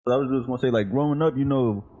I was just gonna say, like, growing up,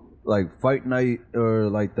 like Fight Night or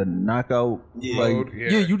like the knockout,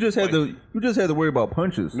 you just had to worry about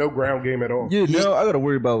punches. No ground game at all. Yeah, now I gotta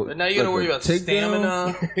worry about. But now you gotta worry about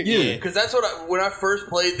stamina. Yeah, because that's what when I first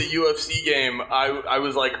played the UFC game, I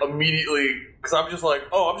was like immediately. Because I'm just like,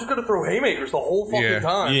 I'm just going to throw haymakers the whole fucking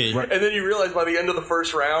time. Yeah. Right. And then you realize by the end of the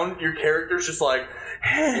first round, your character's just like,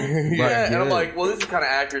 And I'm like, well, this is kind of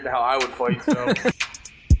accurate to how I would fight, so.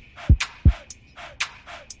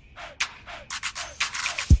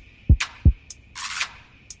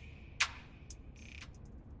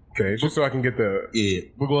 Okay, just so I can get the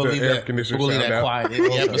we're going to leave air that. We're conditioner going to leave sound that out. quiet in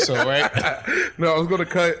the episode, right? No, I was going to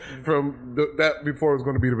cut from that before it was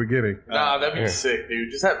going to be the beginning. Nah, that'd be sick,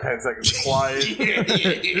 dude. Just have 10 seconds quiet. Just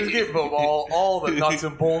give them all the nuts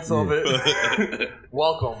and bolts of it.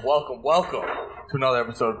 Welcome to another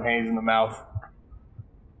episode of Pains in the Mouth.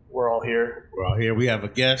 We're all here. We have a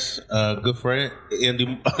guest, good friend,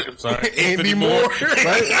 Andy. I'm sorry, Andy Moore.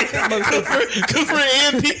 Right? good friend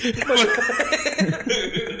Andy.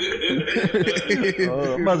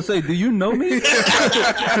 I'm about to say, do you know me?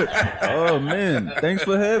 Oh man, thanks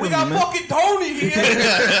for having me. We got man. fucking Tony here.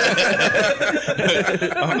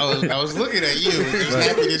 I was looking at you, and just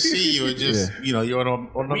happy to see you, and just you're on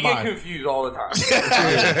the We get mind. confused all the time.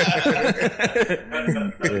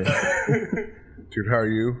 Dude, how are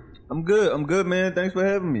you? I'm good, man. Thanks for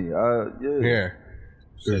having me. Yeah.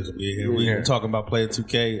 We been talking about playing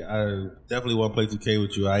 2K. I definitely want to play 2K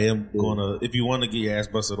with you. I am gonna. If you want to get your ass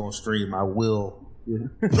busted on stream, I will.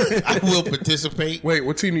 I will participate. Wait,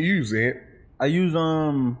 what team do you use, Ant? I use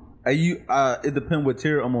it depends what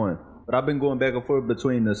tier I'm on. But I've been going back and forth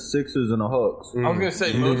between the Sixers and the Hawks. I was gonna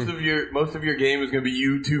say most of your game is gonna be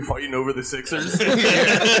you two fighting over the Sixers.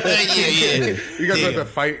 yeah. You guys have to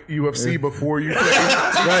fight UFC before you play.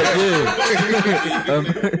 Right,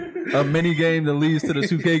 a mini game that leads to the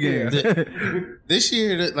 2K game. This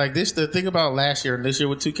year, the thing about last year and this year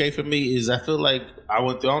with 2K for me is I feel like I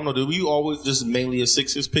went through. I don't know. Did you always just mainly a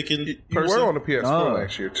Sixers picking person? You were on the PS4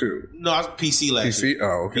 last year too. No, I was PC last year.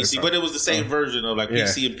 Oh, okay. PC, but it was the same version of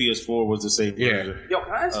PC and PS4 was the same version. Yo,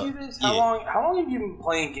 can I ask you this? How long have you been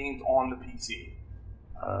playing games on the PC?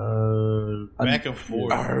 Back and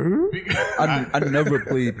forth. I never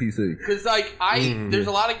played PC. Because there's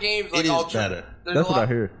a lot of games like it is better. That's what I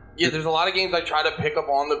hear. Yeah, there's a lot of games I try to pick up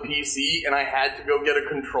on the PC, and I had to go get a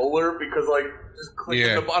controller because just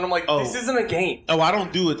clicking the button. I'm like, this isn't a game. Oh, I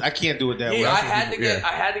don't do it. I can't do it that way. I had to get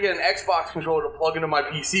an Xbox controller to plug into my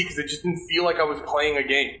PC because it just didn't feel like I was playing a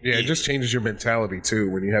game. Yeah, it just changes your mentality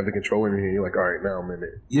too when you have the controller in your hand. You're like, all right, now I'm in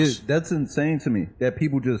it. Yeah, that's insane to me that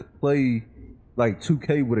people just play like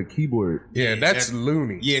 2K with a keyboard. Yeah, that's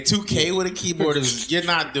loony. Yeah, 2K with a keyboard is you're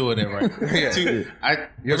not doing it right.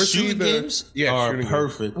 You ever shooting see the games are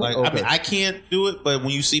perfect. games. I mean, I can't do it, but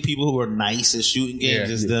when you see people who are nice at shooting games,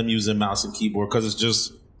 it's them using mouse and keyboard because it's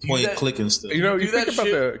just point and click and stuff. You know, you think about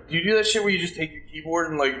do you do that shit where you just take your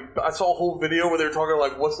keyboard and I saw a whole video where they were talking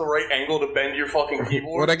what's the right angle to bend your fucking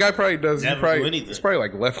keyboard? Well, that guy probably does. Never do anything. It's probably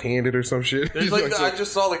like left-handed or some shit. There's I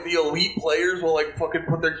just saw the elite players will fucking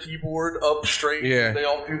put their keyboard up straight. Yeah. They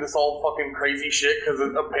all do this all fucking crazy shit because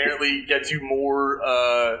it apparently gets you more.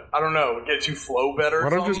 It gets you flow better. Why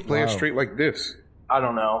don't you just play it straight like this? I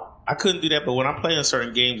don't know. I couldn't do that, but when I'm playing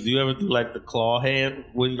certain games, do you ever do the claw hand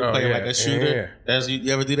when you play a shooter?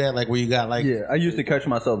 You ever do that? Where you got Yeah, I used to catch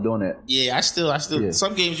myself doing that. Yeah, I still.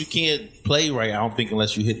 Some games you can't play right. I don't think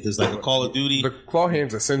unless you hit this a Call of Duty. The claw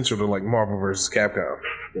hand's essential to Marvel vs. Capcom.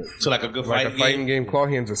 So a good fighting game. Claw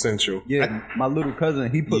hand's essential. Yeah, my little cousin,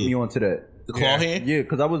 he put me onto that. The claw hand? Yeah,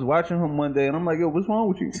 because I was watching him one day and I'm like, yo, what's wrong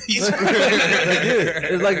with you? It's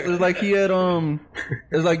like he had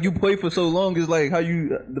it's like you play for so long, it's like how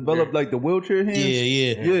you develop the wheelchair hands.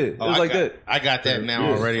 Yeah. It's that. I got that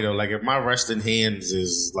now already though. If my resting hands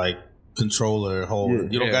is controller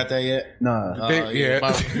hold, you don't got that yet? Nah. If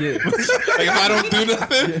I don't do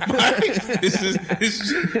nothing,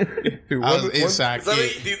 I was inside.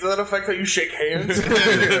 Does that affect how you shake hands?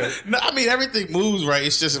 No, I mean everything moves right.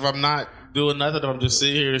 It's just if I'm not doing nothing, I'm just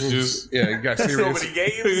sitting here. It's just you got serious. So many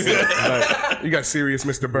games. You got serious,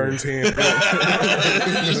 Mr. Burns hand.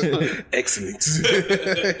 Excellent.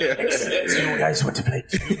 You guys want to play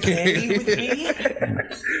 2K with me?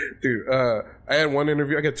 Dude, I had one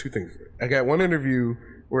interview. I got two things. I got one interview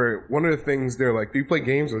where one of the things they're like, do you play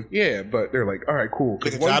games? Like, yeah, but they're like, all right, cool.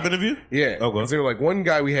 Like a job interview? Yeah. Okay. Because they were like, one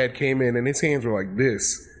guy we had came in and his hands were like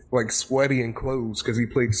this, sweaty and closed because he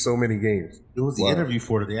played so many games. It was the interview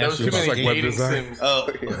for the That was too many web dating design. sims. Oh,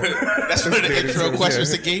 that's one of the intro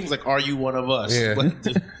questions to games. Are you one of us? Yeah.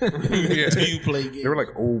 Do you play games? They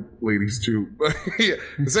were old ladies too. But yeah.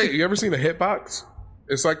 Say, you ever seen a hitbox?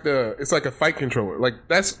 It's like a fight controller. Like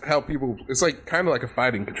that's how people. It's like kind of like a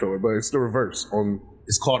fighting controller, but it's the reverse.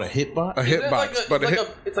 It's called a hitbox. A hitbox,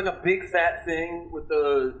 it's like a big fat thing with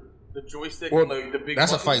the joystick well, and the big.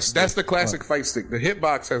 That's buttons. a fight stick. That's the classic fight stick. The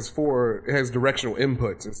hitbox has directional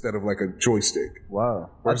inputs instead of like a joystick. Wow.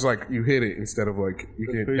 Where it's like you hit it instead of like you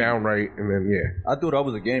get it downright and then I thought I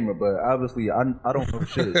was a gamer, but obviously I don't know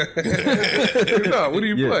shit. No, what do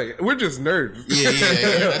you play? We're just nerds. Yeah.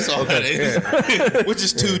 That's all that is. We're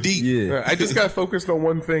just too deep. Yeah. I just got focused on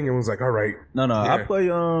one thing and was like, all right. No. I play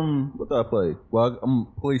what do I play? Well, I'm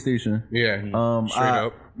PlayStation. Yeah. Straight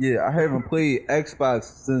up. Yeah, I haven't played Xbox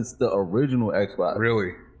since the original Xbox.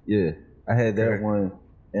 Really? Yeah, I had that one,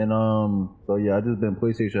 and so yeah, I just been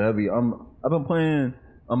PlayStation heavy. I've been playing.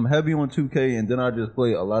 I'm heavy on 2K, and then I just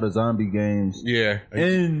play a lot of zombie games. Yeah,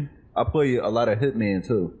 and I play a lot of Hitman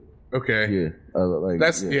too. Okay. Yeah.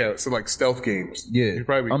 So like stealth games. Yeah. You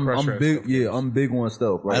probably I'm big. Yeah, I'm big on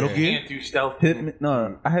stealth. Like, Metal Gear? Can't do stealth. Hitman.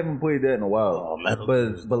 No, I haven't played that in a while.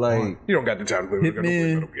 Oh, but like you don't got the time to play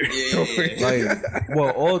Hitman. Like,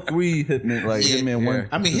 well, all three Hitman. Like Hitman 1.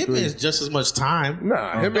 I mean, Hitman is just as much time.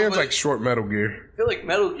 Nah, Hitman's like short Metal Gear. I feel like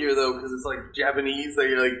Metal Gear though, because it's like Japanese.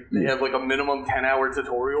 They have like a minimum 10-hour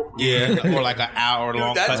tutorial. Yeah, or like an hour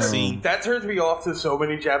long cutscene. That turns me off to so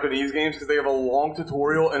many Japanese games because they have a long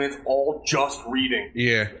tutorial and it's all just reading.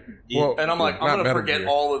 Yeah. Well, and I'm like, I'm gonna forget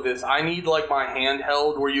all of this. I need like my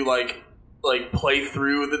handheld where you like play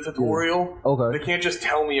through the tutorial. Okay. They can't just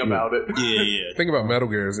tell me about it. Yeah. Thing about Metal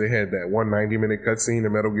Gear is they had that 190-minute cutscene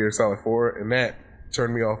in Metal Gear Solid 4, and that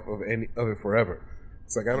turned me off of any of it forever.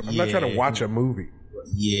 It's like I'm not trying to watch a movie.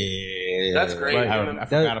 Yeah, that's great. I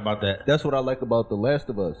forgot about that. That's what I like about The Last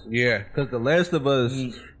of Us. Yeah, because The Last of Us,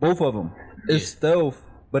 both of them, is stealth,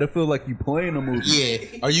 but it feels like you playing a movie. Yeah.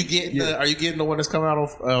 Are you getting the one that's coming out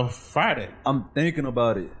on Friday? I'm thinking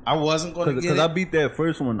about it. I wasn't going to get it because I beat that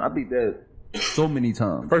first one. I beat that so many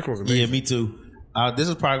times. First one's amazing. Yeah, me too. This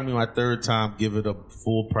is probably gonna be my third time giving up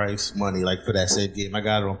full price money like for that same game. I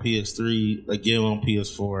got it on PS3, again on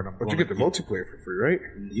PS4, and but you get the multiplayer for free, right?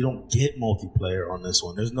 You don't get multiplayer on this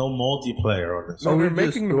one. There's no multiplayer on this. No, one. they're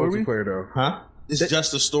making the multiplayer though, huh? It's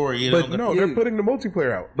just a story. But no, they're putting the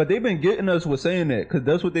multiplayer out. But they've been getting us with saying that because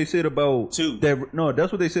that's what they said about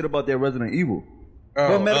that's what they said about that Resident Evil.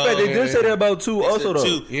 Well, matter of fact, they did say that about 2 also, though.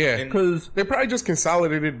 Yeah, because they probably just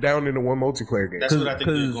consolidated it down into one multiplayer game. That's what I think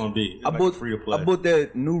it's going to be. I bought free to play. I bought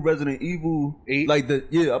that new Resident Evil 8. I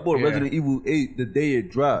bought Resident Evil 8 the day it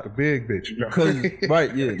dropped. The big bitch. Oh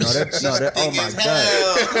my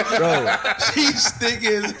god, bro, she's thick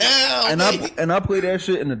as hell. And I play that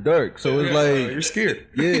shit in the dark, so it's like you're scared.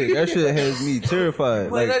 Yeah, that shit has me terrified.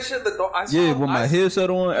 Play like that shit in the dark. With my headset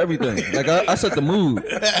on, everything. Like I set the mood.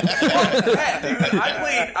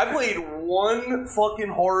 I played one fucking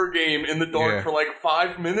horror game in the dark for like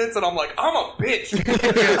 5 minutes, and I'm like, I'm a bitch. Dude,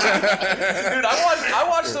 I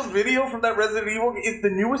watched some video from that Resident Evil. It's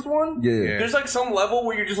the newest one. Yeah. There's like some level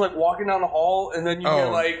where you're just like walking down the hall, and then you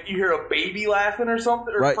hear a baby laughing or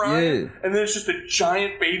something or crying, and then it's just a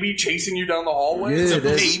giant baby chasing you down the hallway. Yeah, it's a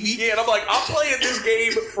baby. Yeah, and I'm like, I'm playing this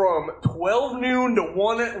game from 12 noon to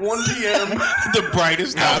 1 p.m. The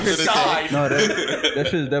brightest times of the day. No, that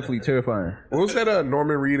shit is definitely terrifying. What was that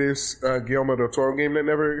Norman Reedus, Guillermo del Toro game that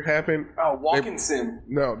never happened? Oh, Walking Sim.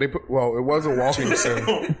 No, it was a Walking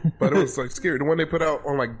Sim, but it was like scary. The one they put out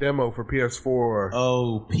on like demo for PS4.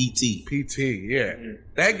 Oh, PT. Yeah.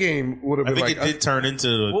 That game would have been like... it did turn into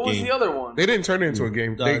a game. What was the other one? They didn't turn it into a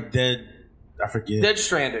game. I forget. Dead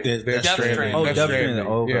Stranding. Death Stranding. Oh, Death Stranding.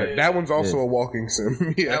 Oh, okay. Yeah, that one's also a walking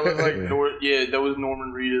sim. Yeah. That was like that was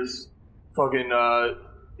Norman Reedus. Fucking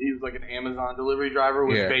he was like an Amazon delivery driver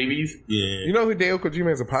with babies. Yeah. You know who Hideo Kojima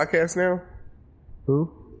has a podcast now?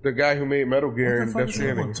 Who? The guy who made Metal Gear and Death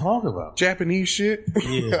Stranding. Talk about Japanese shit.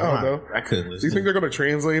 Yeah, I don't know. I couldn't listen. Do you think they're gonna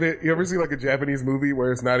translate it? You ever see like a Japanese movie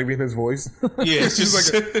where it's not even his voice? Yeah, it's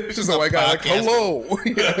just it's just a white guy like, hello.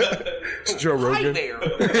 It's Joe Rogan. Hi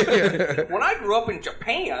there. When I grew up in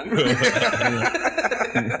Japan. His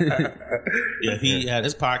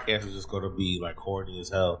podcast is just gonna be like horny as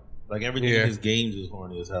hell. Like everything in his games is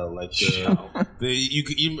horny as hell. Like I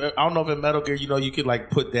don't know if in Metal Gear, you could like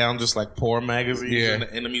put down just like porn magazines and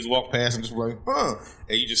the enemies walk past and just like,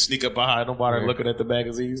 and you just sneak up behind them while they're looking at the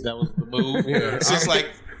magazines. That was the move. Since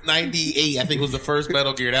like 98, I think was the first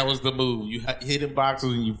Metal Gear. That was the move. You hit in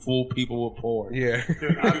boxes and you fool people with porn. Yeah,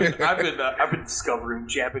 I've been discovering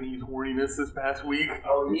Japanese horniness this past week.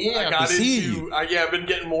 Oh yeah, I've been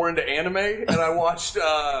getting more into anime, and I watched.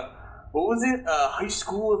 What was it? High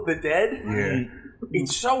School of the Dead? Yeah.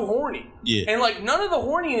 It's so horny. Yeah. And like none of the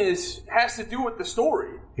horniness has to do with the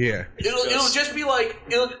story. Yeah. It'll just be like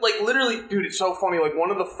literally, dude, it's so funny. Like one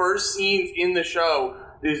of the first scenes in the show,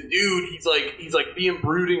 this dude, he's like being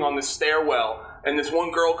brooding on the stairwell. And this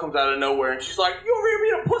one girl comes out of nowhere, and she's like, "You over here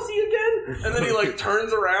being a pussy again?" And then he like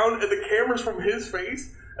turns around, and the camera's from his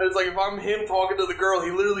face. And it's like if I'm him talking to the girl, he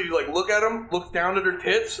literally like look at him, looks down at her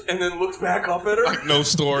tits, and then looks back up at her. Like no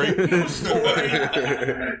story. No story.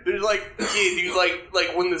 There's like, yeah, dude,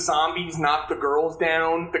 like when the zombies knock the girls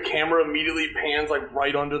down, the camera immediately pans like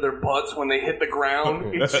right under their butts when they hit the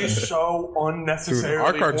ground. It's just so unnecessary.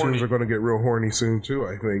 Our cartoons are going to get real horny soon too,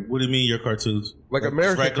 I think. What do you mean your cartoons? Like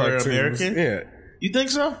American regular cartoons. American? Yeah. You think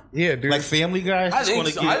so? Yeah, dude. Like Family Guy? I think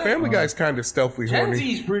so. Family Guy's kind of stealthy Gen horny.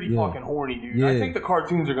 Z's pretty fucking horny, dude. Yeah. I think the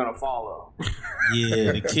cartoons are gonna follow.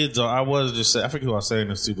 Yeah, the kids are. I was just saying, I forget who I was saying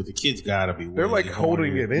this to, but the kids gotta be. They're like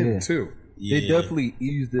holding it in Yeah. too. Yeah. They definitely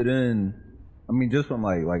eased it in. I mean, just from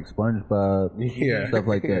like SpongeBob, Yeah. stuff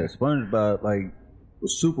like that. SpongeBob like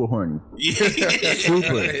was super horny. Yeah.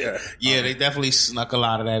 Super. Yeah, they definitely snuck a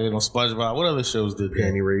lot of that in on SpongeBob. What other shows did that?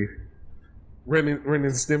 Danny Reed. Ren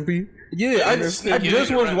and Stimpy. Yeah, I just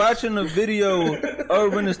was watching a video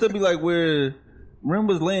of Ren and Stimpy, like where Ren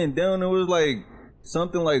was laying down and it was like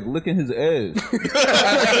something like licking his ass. Was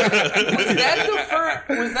that the first?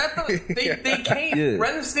 Was that the? They came. Yeah.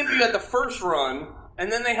 Ren and Stimpy had the first run,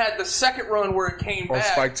 and then they had the second run where it came On back.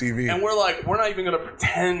 Spike TV. And we're like, we're not even going to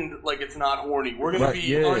pretend like it's not horny. We're going Right, to be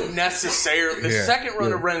yeah. unnecessary. The Yeah. second run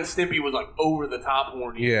Yeah. of Ren and Stimpy was like over the top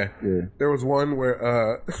horny. Yeah. Yeah. There was one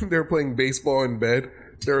where they were playing baseball in bed.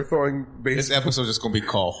 They were throwing This baseball. episode's just gonna be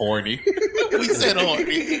called Horny. We said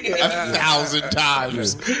horny 1,000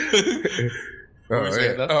 times.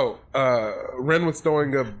 Ren was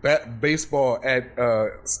throwing a baseball at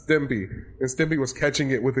Stimpy, and Stimpy was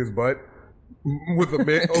catching it with his butt, with a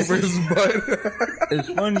mitt over his butt. It's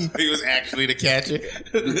funny. He was actually the catcher.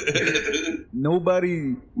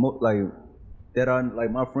 Nobody like that. I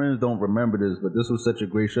like my friends don't remember this, but this was such a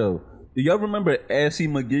great show. Do y'all remember Assy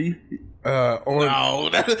McGee? No,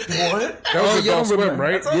 What? That was y'all Adult Swim, remember.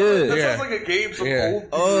 right? That Yeah. sounds like a game some Yeah. old.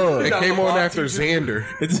 Oh. It came on after Xander.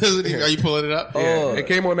 Are you pulling it up? Oh. It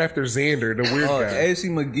came on after Xander, the weird guy. Assy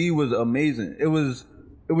McGee was amazing. It was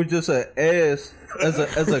just an ass as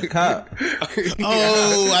a cop.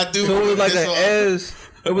 Oh, I do. So it was like this an one. ass.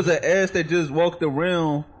 It was an ass that just walked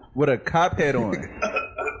around with a cop hat on.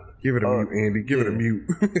 Give it a mute, Andy. Give it a mute.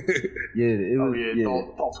 Yeah, it was. Oh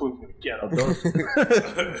yeah, Adult Swim's gonna get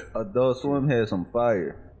him. Adult Swim had some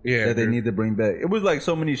fire. Yeah, that they dude. need to bring back. It was like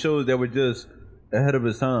so many shows that were just ahead of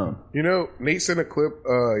its time. You know, Nate sent a clip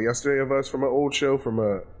yesterday of us from an old show, from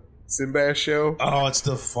a Sinbad show. Oh, it's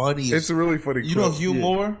the funniest. It's a really funny You clip. know Hugh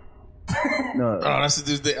Moore? No, Oh, that's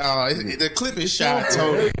the clip is shot.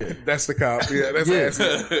 Tony. That's the cop. Yeah, that's Assy.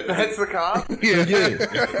 That's the cop.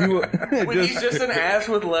 yeah, Wait, he's just an ass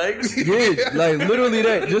with legs. yeah, like literally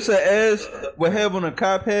that. Just an ass would have on a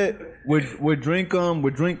cop hat. Would drink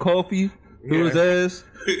coffee through his ass.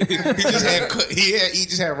 he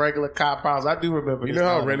just had regular cop powers. I do remember. You his know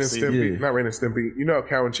how time Ren and scene. Stimpy, Yeah. not Ren and Stimpy, you know how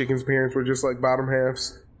Cow and Chicken's parents were just like bottom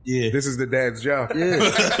halves? Yeah, This is the dad's job. Yeah,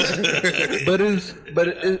 but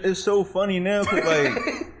it's so funny now because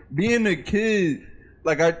like being a kid,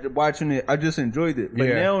 like watching it, I just enjoyed it. But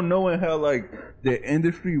Yeah. now knowing how like the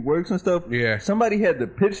industry works and stuff, Yeah. somebody had to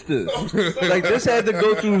pitch this. Like this had to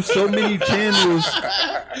go through so many channels.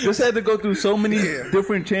 This had to go through so many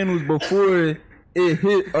different channels before it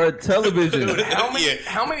hit our television. Dude,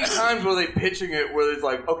 how many times were they pitching it where it's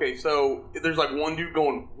like, okay, so there's like one dude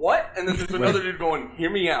going, what? And then there's another dude going, hear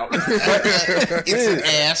me out. it's an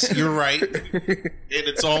ass. You're right, and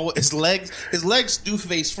it's all his legs. His legs do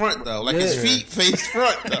face front though, like his Yeah. feet face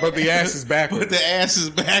front though. But the ass is But backwards. the ass is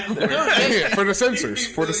backward. Yeah, for the censors.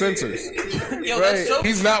 For the censors. Yo, that's so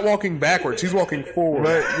He's not walking backwards. He's walking forward.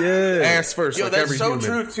 Right? Yeah. Ass first, Yo, like that's every so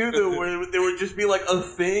human. true too. Though, where there would just be like a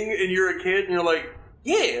thing, and you're a kid, and you're like,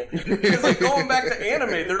 yeah. Because like going back to anime,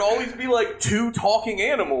 there'd always be like two talking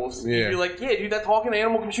animals. Yeah. You'd be like, yeah, dude, that talking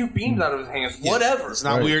animal can shoot beams out of his hands. Whatever. It's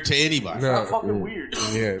not Right. weird to anybody. No. Not fucking weird.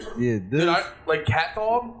 Yeah. Yeah, Did this. I like cat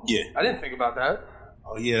dog? Yeah. I didn't think about that.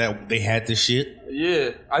 Oh yeah, they had the shit. Yeah,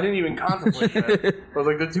 I didn't even contemplate that. I was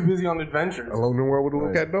like, they're too busy on adventures. Alone in the world with a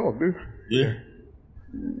little cat dog, dude. Yeah.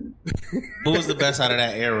 What was the best out of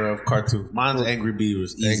that era of cartoons? Mine's Angry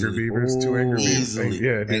Beavers. Easily. Angry Beavers, two Angry Beavers. Easily.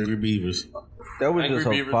 Yeah, dude. Angry Beavers. That was Angry just a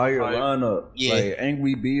Beavers fire was hype. lineup. Yeah. Like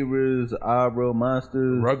Angry Beavers, Iro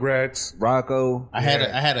Monsters, Rugrats. Rocco. I had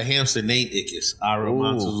a hamster named Ickis. Iro Ooh.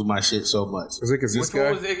 Monsters was my shit so much. Is it because this Which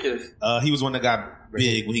one guy? was Ickis? He was one that got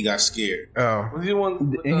big when he got scared. Oh, Was he the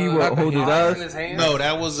one? With, And he would hold his eyes? in his hand? No,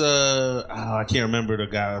 that was I can't remember the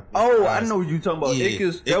guy. Oh, I know what you're talking about. Yeah.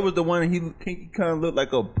 Ickis, that was the one he kind of looked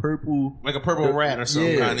like a purple. Like a purple rat or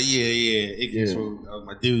something Yeah. kind of. Yeah. Ickis was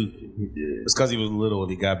my dude. It's because he was little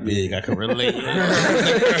and he got big. I can relate.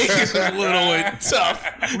 Ickis was little and tough.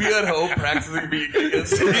 We had hope practicing being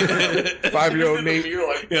against 5-year-old Nate. You're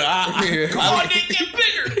like, Come on, Nate, get bigger.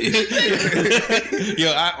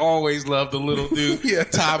 Yo, I always loved the little dude. Yeah.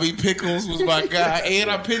 Tommy Pickles was my guy, and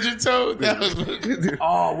I pigeon toed. That was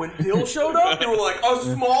oh, when Dill showed up, they were like, a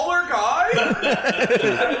smaller guy?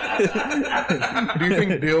 Do you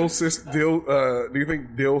think do you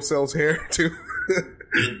think Dill sells hair too?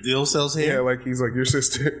 Dill sells Yeah, hair. like he's like your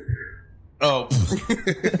sister. Oh,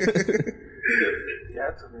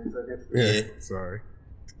 Yeah. Sorry.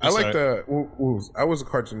 I like the. I was a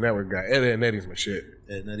Cartoon Network guy. Ed and Eddie's my shit.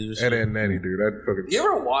 Ed and Eddie, dude. I fucking. You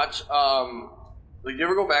ever watch, like, you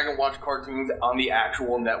ever go back and watch cartoons on the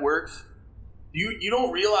actual networks? You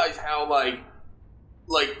don't realize how, like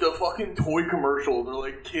the fucking toy commercials are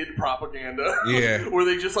like kid propaganda. Yeah. Where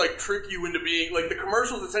they just like trick you into being, like, the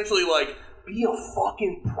commercials essentially like, be a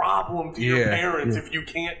fucking problem to your parents if you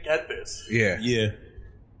can't get this. Yeah.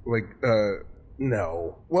 Like,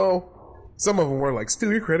 no. Well, some of them were like,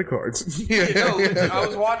 steal your credit cards. Yeah. I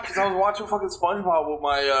was watching fucking SpongeBob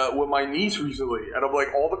with my niece recently, and I'm like,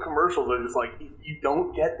 all the commercials are just like, if you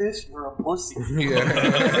don't get this, you're a pussy. Yeah.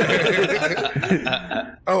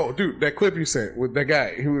 Oh, dude, that clip you sent with that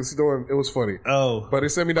guy who was doing it was funny. Oh, but it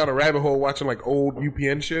sent me down a rabbit hole watching like old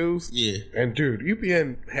UPN shows. Yeah. And dude,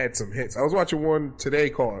 UPN had some hits. I was watching one today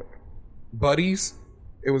called Buddies.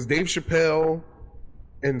 It was Dave Chappelle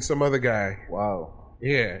and some other guy. Wow.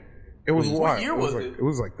 Yeah. It was What wild. year was it? It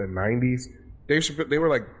was like the 90s. Dave Chappelle, they were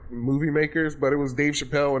like movie makers, but it was Dave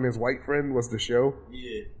Chappelle and his white friend was the show.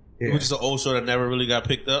 Yeah. Yeah. Which is an old show that never really got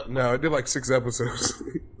picked up. No, it did like 6 episodes.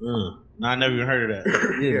 No, I never even heard of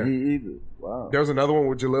that. Yeah, me either. Wow. There was another one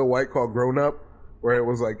with Jaleel White called Grown Up, where it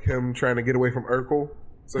was like him trying to get away from Urkel.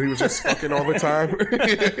 So he was just fucking all the time.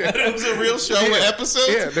 It was a real show with episodes?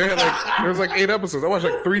 Yeah, there was like 8 episodes. I watched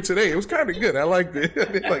like 3 today. It was kind of good. I liked it.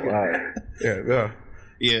 Like, yeah.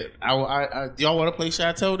 Yeah, I y'all want to play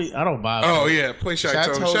Shy Tony? I don't mind. Oh yeah, play Shy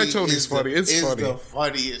Tony. Shy Tony's funny. It's funny. The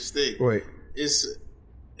funniest thing. Wait, it's a.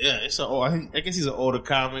 I guess he's an older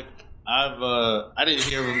comic. I didn't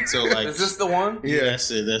hear him until like. Is this the one? Yeah,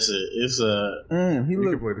 that's it. It's he you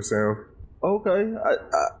looked can play the sound. okay.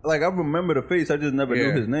 I remember the face. I just never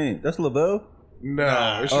knew his name. That's Lavelle.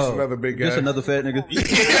 No, it's just another big guy. Just another fat nigga.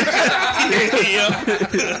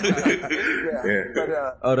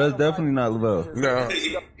 Yeah. Oh, that's definitely not Lavelle. No,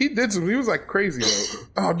 he did some. He was like crazy though.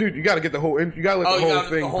 Oh, dude, you got to get the whole. You got to let the whole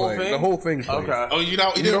thing play. The whole thing. Play. Okay. Oh, you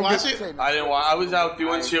didn't watch it? I didn't watch. I was out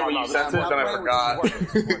doing shit when you sent it, and I forgot.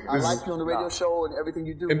 I like you on the radio show and everything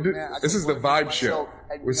you do. And this is the Vibe Show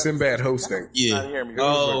with Sinbad hosting. Yeah.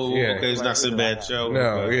 Oh, Yeah. okay. It's not Sinbad show.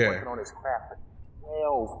 No, yeah.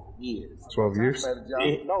 12 years.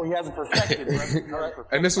 No, he hasn't perfected it.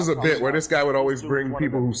 And this was a bit where this guy would always bring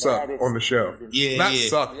people who suck on the show. Yeah, Not yeah.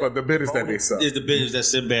 suck, but the bit is that they suck. It's the business that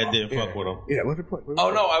Sinbad didn't fuck with him. Yeah, let it play.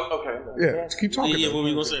 Oh no! Okay. Yeah, just keep talking. Yeah, what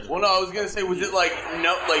we gonna say? Well, no, I was gonna say, was it like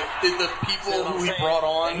did the people who he brought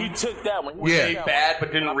on? He took that one. Were they bad,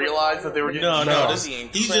 but didn't realize that they were getting No.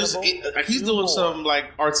 He's doing some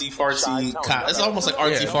like artsy fartsy. It's almost like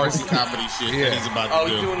artsy fartsy comedy shit that he's about to Oh,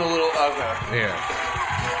 do. he's doing a little. Okay. Yeah.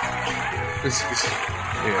 It's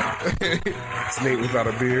Nate without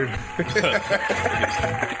a beard.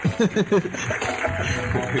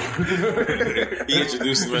 He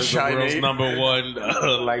introduced him as the Shy world's Nate. number one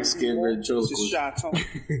light skinned ventriloquist.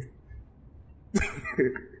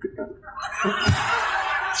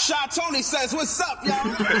 Shy Tony says, "What's up, y'all?"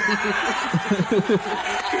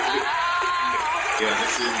 Yeah,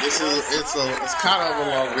 it's kind of a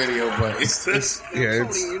long video, but it's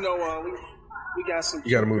You know, we got some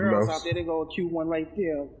You gotta move the girls mouse. out there. They go a cute one right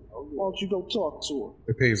there. Why don't you go talk to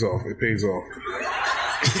her? It pays off. It pays off.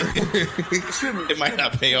 it might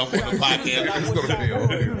not pay off on the podcast. It's gonna pay off.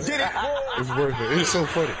 Get it? It's worth it. It's so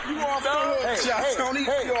funny. You off the hook, Shy Tony?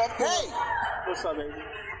 You off the hook. What's up, baby?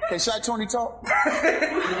 Can Shy Tony talk?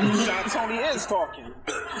 Shy Tony is talking.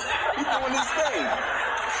 He's doing his thing.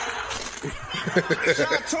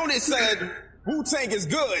 Shy Tony said, Wu-Tang is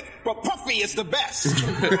good, but Puffy is the best.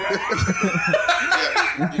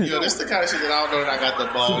 Yo, this the kind of shit that I don't know that I got the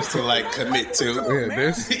balls to like commit to. Yeah,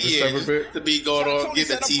 this type of bit. To be going on, get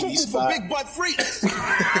the TV spot. Big butt freaks.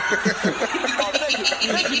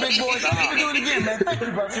 Thank you, big boy. Thank you for doing it again, man. Thank you,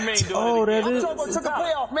 brother. What you mean, Oh, that is took a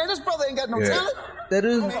playoff, man. This brother ain't got no talent.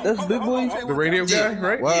 that's Big Boy. The radio guy,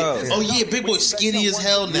 right? Wow. Oh yeah, Big Boy skinny as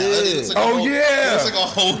hell now. Yeah. It's like a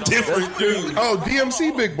whole different dude. Oh,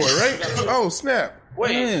 DMC Big Boy, right? Oh, snap.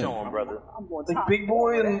 Wait, Man. show him, brother. The big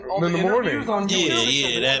boy and all In the the morning. interviews on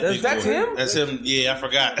YouTube. Yeah, That's him? That's him. Yeah, I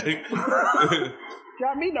forgot.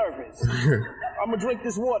 Got me nervous. I'm gonna drink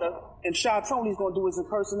this water, and Shy Tony's gonna do his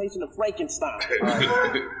impersonation of Frankenstein.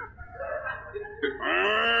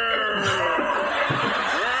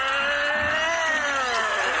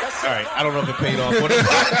 All right, I don't know if it paid off. What the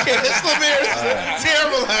podcast?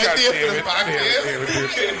 Terrible idea for the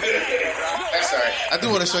podcast. That's all right. I do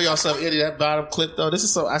want to show y'all something. Eddie, that bottom clip though. This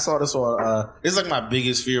is so. I saw this on. This is like my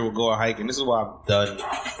biggest fear with going hiking. This is why I'm done.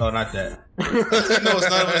 Oh, not that. No,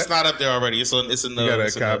 it's not up there already. It's in the. It's in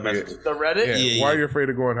the messages. The Reddit? Yeah. Why are you afraid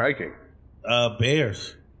of going hiking?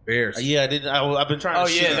 Bears. Bears. Yeah, I didn't. I've been trying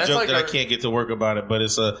to shoot a that's joke like that I can't get to work about it, but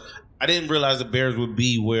it's I didn't realize the bears would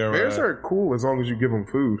be where. Bears are cool as long as you give them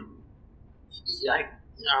food. I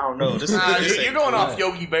don't know. This You're going off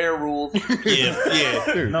Yogi Bear rules. Yeah.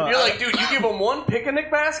 Dude, You're like, dude, you give them one picnic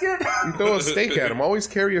basket? you throw a steak at them. Always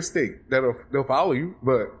carry a steak. They'll follow you,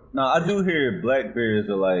 but No, I do hear black bears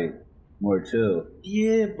are like more chill.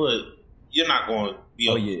 Yeah, but you're not going.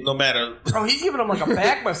 No matter. Oh, he's giving him like a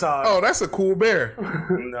back massage. oh, that's a cool bear.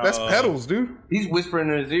 No. That's pedals, dude. He's whispering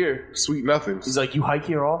in his ear. Sweet nothings. He's like, you hike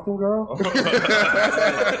here often, girl?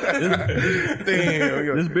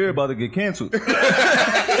 Damn. This bear about to get canceled.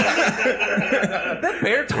 That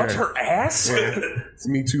bear touch her ass? It's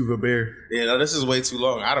me too, the bear. Yeah, no, this is way too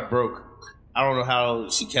long. I'd have broke. I don't know how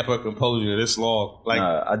she kept her composure this long. Like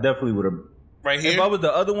I definitely would have. right here. If I was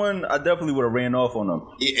the other one, I definitely would have ran off on them.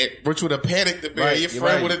 Which would have panicked the bear. Right, Your you're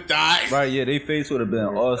friend right. would have died. Right? Yeah, their face would have been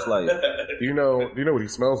all slight. Do you know what he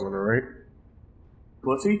smells on her, right?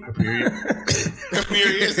 Pussy? Period.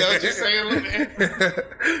 Is that what you're saying, little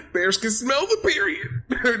man? Bears can smell the period.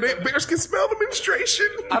 Bears can smell the menstruation.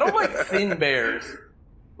 I don't like thin bears.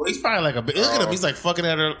 Well, he's probably like a. Look at him. He's like fucking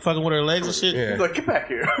with her legs and shit. Yeah. He's like, get back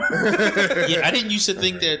here. Yeah, I didn't used to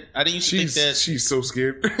think that. She's so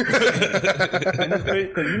scared. Because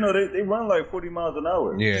you know they run like 40 miles an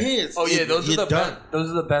hour. Yeah. Oh yeah, those are the best. Those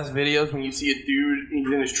are the best videos when you see a dude. He's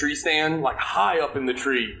in his tree stand, like high up in the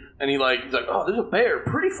tree, and he's like, oh, there's a bear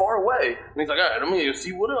pretty far away, and he's like, all right, I'm gonna go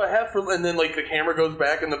see what do I have for. And then like the camera goes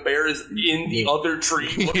back, and the bear is in the other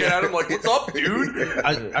tree, looking at him like, what's up, dude?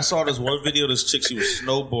 I saw this one video. This chick, she was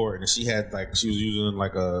snowboarding, and she was using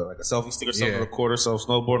like a selfie stick or something to record herself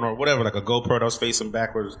snowboarding or whatever, like a GoPro that was facing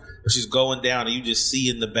backwards. But she's going down, and you just see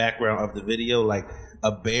in the background of the video like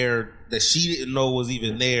a bear that she didn't know was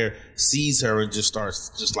even there sees her and just starts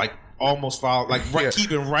just like almost follow, like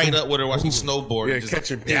keeping right up with her while she's snowboarding, just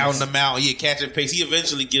catching down pace. the mountain, catching pace. He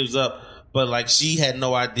eventually gives up, but like she had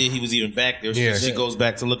no idea he was even back there. She goes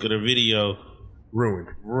back to look at her video. Ruined.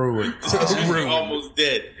 Almost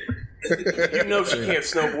dead. You know she can't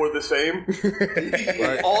snowboard the same.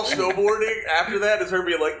 All snowboarding after that is her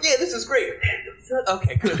being like, yeah, this is great.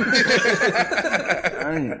 Okay, good.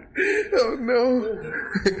 Oh no.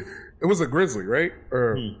 It was a grizzly, right?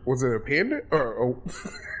 Or was it a panda? Or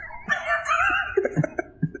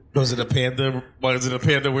Was it a panda? Was it a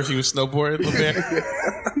panda where she was snowboarding? Little bear?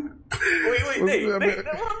 Wait, Nate, no,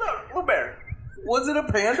 little bear. Was it a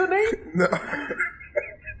panda, Nate? no.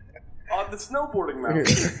 On the snowboarding mountain.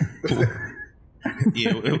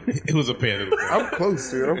 Yeah, it was a panda. I'm close,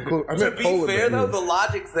 dude. I'm close. I To meant be polar fair, bear. though, the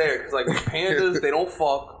logic's there. Because, like, pandas, they don't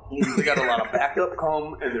fuck. They got a lot of backup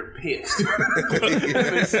cum, and they're pissed.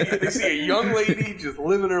 they see a young lady just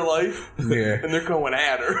living her life, and they're going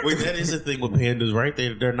at her. Wait, that is the thing with pandas, right?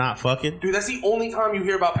 They're not fucking. Dude, that's the only time you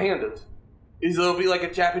hear about pandas. Is it'll be like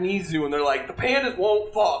a Japanese zoo, and they're like, the pandas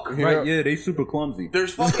won't fuck. Right? Yeah, they super clumsy.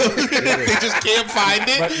 There's fucking... They just can't find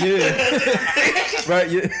it. Right?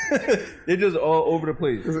 Yeah. They're just all over the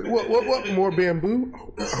place. What? More bamboo?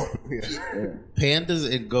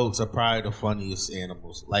 Pandas and goats are probably the funniest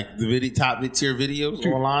animals. Like the top tier videos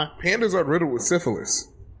online. Pandas are riddled with syphilis.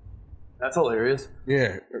 That's hilarious.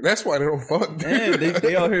 Yeah, that's why they don't fuck. Man,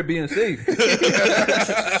 they out here being safe. Wait,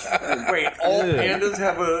 all pandas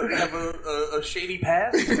have a shady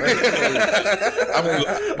past?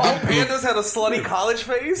 All pandas had a slutty college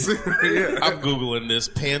phase? I'm Googling this.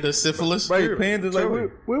 Panda syphilis? Right, pandas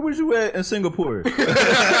like, where was you at in Singapore?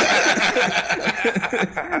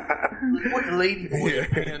 What lady boy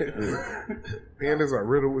panda? Pandas are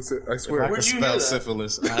riddled with syphilis. I swear. Where'd you Spell hear that?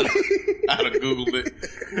 syphilis. I'd have Googled it.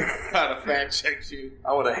 I'd have fact checked you.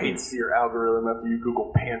 I would have hated to see your algorithm after you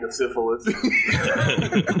Google panda syphilis.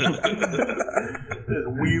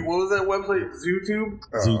 Weird. What was that website? ZooTube?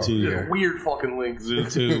 ZooTube. Yeah. Weird fucking link.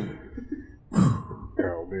 ZooTube.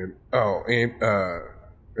 Oh, man. Oh, and I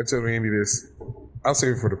tell Andy this. I'll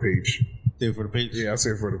save it for the page. Save it for the page? Yeah, I'll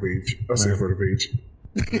save it for the page. I'll save it for the page.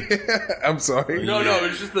 I'm sorry. No,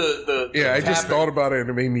 it's just the Yeah, I just thought about it and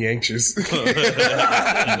it made me anxious. That's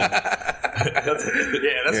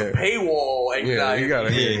a paywall Yeah, anxiety. you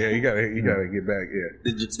gotta get back.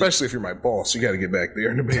 Yeah, especially if you're my boss, you gotta get back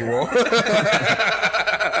there in the paywall.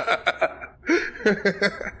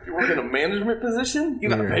 You work in a management position, you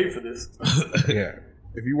gotta pay for this. Yeah,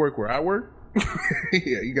 if you work where I work,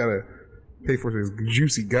 yeah, you gotta pay for this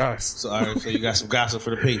juicy gossip. So, all right, so you got some gossip for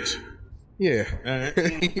the page. Yeah, All right.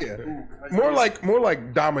 yeah. More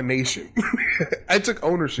like domination. I took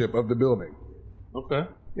ownership of the building. Okay.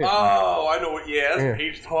 Yeah. Oh, I know what. Yeah, that's Yeah.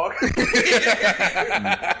 page talk.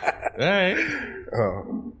 All right.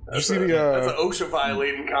 Did you see That's an the? OSHA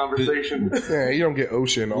violating conversation. Yeah, you don't get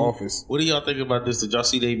OSHA in the office. What do y'all think about this? Did y'all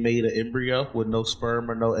see they made an embryo with no sperm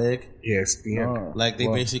or no egg? Yes, the end. Oh, Like they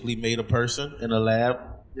wow. basically made a person in a lab.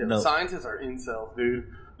 Yeah, No. scientists are incels, dude.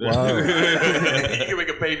 Wow. You can make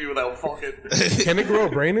a baby without fucking. Can it grow a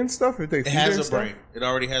brain and stuff if they It feed has it a stuff? brain. It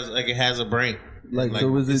already has it has a brain. Like, so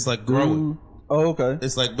was it it's like growing. Oh, okay.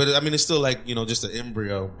 It's like, but I mean, it's still like just an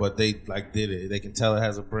embryo. But they like did it. They can tell it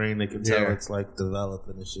has a brain. They can tell Yeah. it's like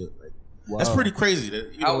developing and shit. Like Wow. that's pretty crazy.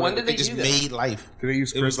 That When did they just do that? made life. Did they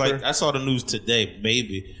use It was CRISPR? like I saw the news today.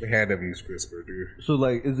 Maybe They had to use CRISPR, dude. So,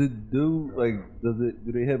 like, is it due? Like, do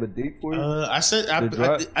they have a date for it? I said I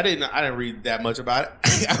didn't read that much about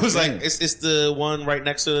it. I was like, it's the one right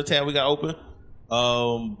next to the tab we got open.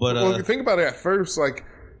 But Well, if you think about it, at first, like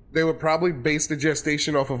they would probably base the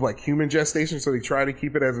gestation off of like human gestation, so they try to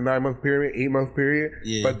keep it as a 9-month period, 8-month period.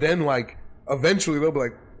 Yeah. But then, like, eventually they'll be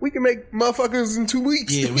like, we can make motherfuckers in 2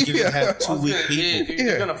 weeks. yeah, we can have 2 week people.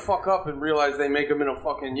 You're gonna fuck up and realize they make them in a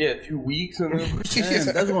fucking 2 weeks, and then Man,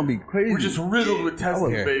 that's gonna be crazy. we're just riddled with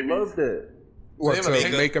testing Yeah. babies. love that. What, They to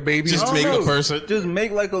have a make a baby? Just I make don't a know. person. Just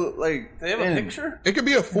make like Do they have a man, picture? It could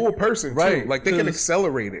be a full person, too. Right, Like, they can 'cause-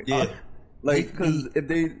 accelerate it. Yeah. Like, because if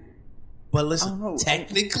they, But I listen, don't know.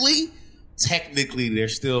 technically, they're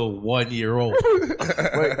still 1 year old.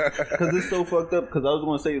 right, because it's so fucked up. Because I was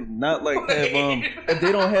gonna say, not like have if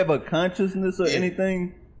they don't have a consciousness or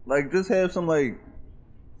anything, like just have some like,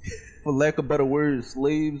 for lack of better words,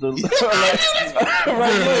 slaves or like,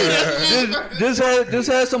 just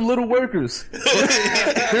have some little workers.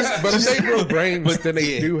 But if they grow brains, then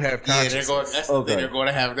they do have Yeah, consciousness. that's the thing they're going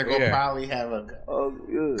to have. They're going to Yeah. probably have a. Oh,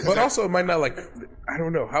 yeah. But also, it might not like. I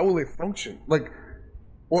don't know. How will it function? Like,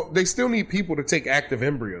 well, they still need people to take active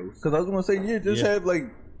embryos. Because I was gonna say, just Yeah. have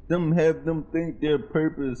them think their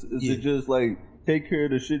purpose is to just like take care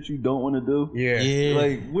of the shit you don't want to do. Yeah.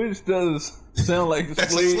 Like, which does sound like a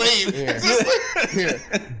That's slave. a slave. Yeah.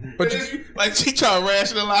 But you, Like she trying to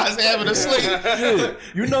rationalize having a slave. Yeah.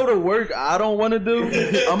 You know the work I don't want to do.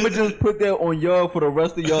 I'm gonna just put that on y'all for the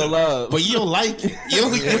rest of y'all lives. But you don't like it. You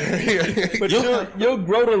don't, But you'll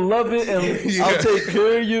grow to love it, and I'll take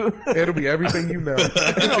care of you. it'll be everything you know.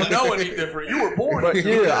 You don't know any different. You were born. But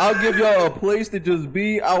yeah, I'll give y'all a place to just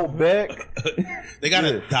be out back. they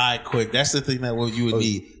gotta die quick. That's the thing that you would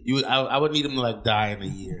need. I would need them to like die in a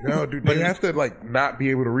year. No, dude, they have to like not be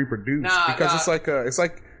able to reproduce because it's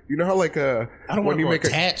like you know how like I don't when want you to make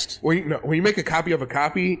attached. when you make a copy of a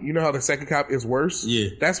copy, you know how the second copy is worse. Yeah.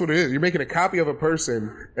 That's what it is. You're making a copy of a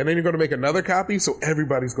person, and then you're going to make another copy, so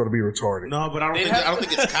everybody's going to be retarded. No, but I don't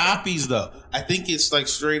think it's copies though. I think it's like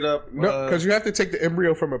straight up. No, because you have to take the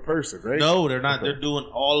embryo from a person, right? No, they're not. They're doing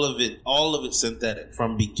all of it synthetic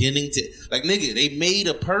from beginning to like nigga. They made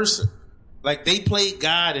a person. Like they played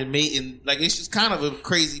God and like it's just kind of a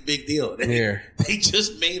crazy big deal. Yeah. They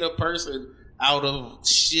just made a person out of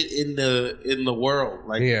shit in the world,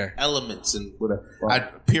 like elements and whatever.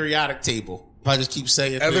 Periodic table. If I just keep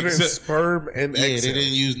saying Other than things. sperm and Yeah, egg they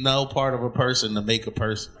didn't use no part of a person to make a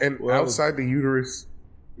person. and outside the uterus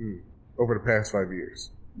over the past 5 years,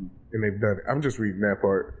 and they've done it. I'm just reading that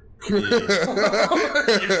part.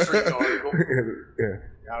 Yeah.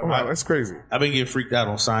 Wow, that's crazy. I've been getting freaked out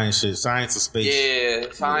on science shit. Science of space. Yeah,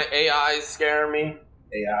 AI is scaring me.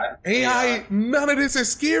 AI, none of this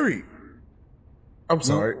is scary. I'm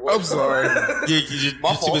sorry. I'm sorry. You're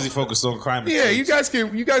too busy focused on climate Yeah, change.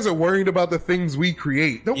 you guys are worried about the things we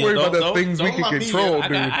create. Don't worry about the things we can let me- control, I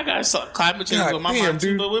dude. got some climate change God on my damn, mind too,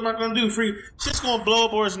 dude. but what am I gonna do? Shit's gonna blow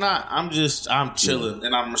up or it's not. I'm chilling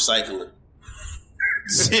and I'm recycling.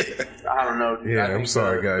 I don't know, dude. Yeah, I think I'm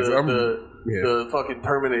sorry, guys. the fucking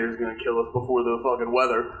Terminator's gonna kill us before the fucking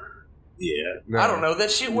weather. Yeah. No. I don't know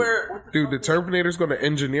that shit. Where Dude, the Terminator's going to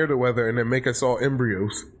engineer the weather and then make us all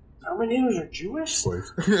embryos. Terminators are Jewish?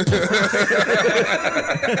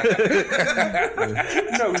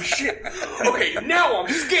 No shit. Okay, now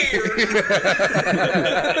I'm scared.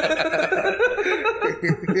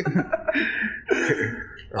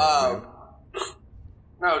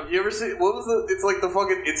 No, you ever see what was the? It's like the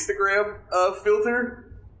fucking Instagram filter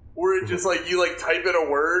where it just like you like type in a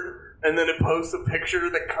word. And then it posts a picture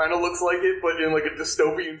that kind of looks like it, but in like a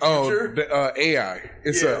dystopian future. Oh, the AI.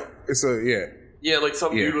 It's a Yeah, like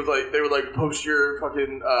some dude was like, they would like post your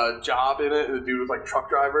fucking job in it, and the dude was like truck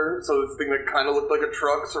driver. So this thing that kind of looked like a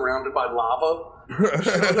truck surrounded by lava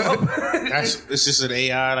showed up. It's just an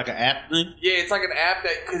AI, like an app thing? Yeah, it's like an app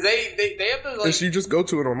that, because they have those like. You just go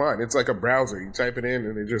to it online. It's like a browser. You type it in,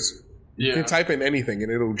 and it just. You can type in anything,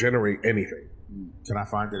 and it'll generate anything. Can I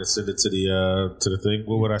find it and send it to the thing?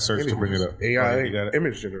 What would I search to bring it up? AI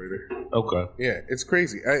image generator. Okay. Yeah, it's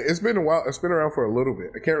crazy. It's been a while. It's been around for a little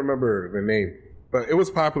bit. I can't remember the name, but it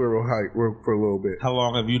was popular for a little bit. How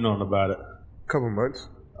long have you known about it? A couple months.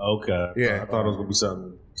 Okay. Yeah. I thought it was gonna be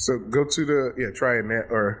something. So go to try it now,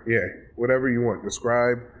 or whatever you want.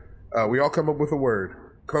 Describe. We all come up with a word.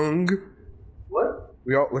 Kung. What?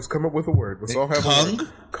 Let's come up with a word. Let's all have Kung? a word.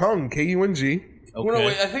 Kung. K-U-N-G. Okay. Well, no,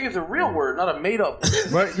 wait, I think it's a real word, not a made-up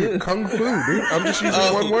word. Right, yeah. Kung Fu, dude. I'm just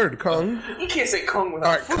using one word. Kung. You can't say Kung without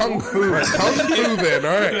All right, Kung Fu. Kung Fu then,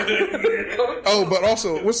 all right. Oh, but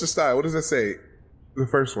also, what's the style? What does that say? The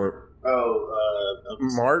first one.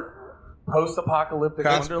 Mart? Post-apocalyptic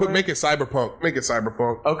wonderland? Make it cyberpunk. Make it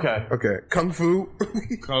cyberpunk. Okay. Okay. Kung Fu.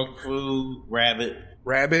 Kung Fu, Rabbit.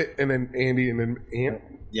 Rabbit, and then Andy, and then Ant.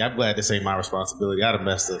 Yeah, I'm glad this ain't my responsibility. I'd have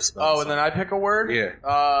messed up. Oh, and then I pick a word? Yeah.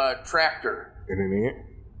 Tractor. And then Ant.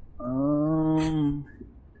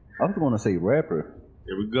 I was going to say rapper.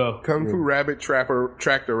 Here we go. Kung Fu Rabbit Tractor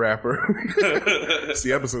Rapper. That's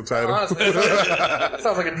the episode title. Honestly, that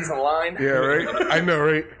sounds like a decent line. Yeah, right? I know,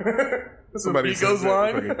 right? Somebody goes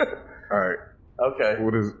line. All right. Okay.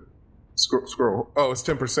 What is it? Scroll. Oh, it's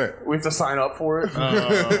 10%. We have to sign up for it.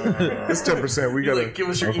 It's 10%. We gotta give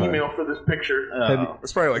us your email for this picture.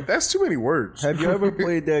 It's probably like that's too many words. Have you ever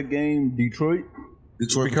played that game Detroit?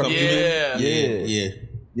 Detroit Become Yeah.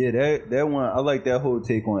 Yeah, that one. I like that whole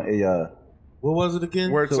take on AI. What was it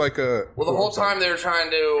again? Where it's like a Well, the whole time they were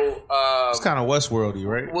trying to. It's kind of Westworldy,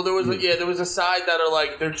 right? Well, there was there was a side that are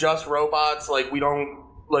like they're just robots. Like we don't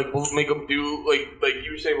we'll make them do like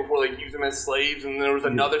you were saying before, like use them as slaves. And there was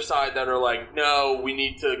another side that are like, no, we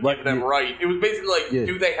need to give them right. It was basically like,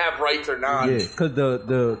 do they have rights or not? Yeah, because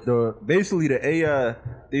the basically the AI,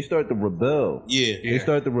 they start to rebel. They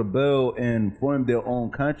start to rebel and form their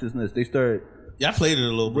own consciousness. They start. Yeah, I played it a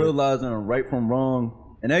little bit. Realizing right from wrong.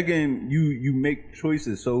 In that game, you make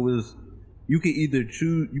choices. So you can either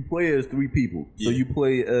choose. You play as three people. So you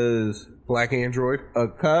play as Black Android, a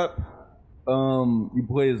cop. You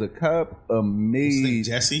play as a cop, a maid,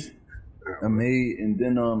 Jesse, a maid, and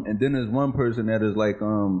then there's one person that is like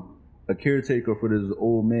a caretaker for this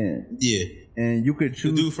old man. Yeah, and you could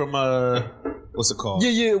choose the dude from what's it called?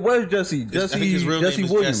 Yeah. Where's Jesse? I think his real Jesse name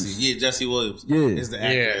is Williams. Jesse. Yeah, Jesse Williams. Yeah, is the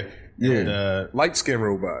actor. Yeah. And, light skin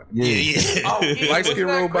robot. Yeah. Light skin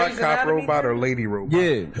robot, cop robot, or lady robot.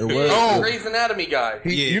 Yeah, it was. Grey's Anatomy guy.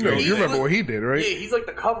 You remember what he did, right? Yeah, he's like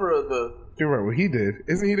the cover of the. You remember what he did?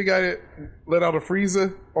 Isn't he the guy that let out a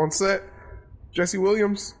freezer on set? Jesse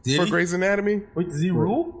Williams for Grey's Anatomy. Wait, does he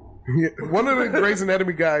rule? Yeah, one of the Grey's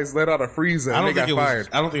Anatomy guys let out a freezer and they got fired.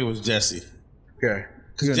 I don't think it was Jesse. Okay,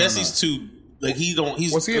 because Jesse's too. Like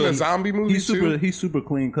was he in a zombie movie too? He's super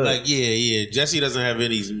clean cut. Like yeah. Jesse doesn't have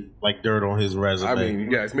any like dirt on his resume. I mean,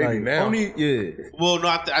 you guys maybe now. Well, no,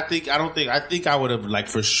 I think I would have like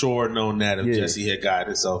for sure known that if Jesse had gotten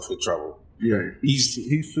himself in trouble. Yeah, he's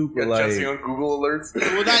super like Jesse on Google alerts.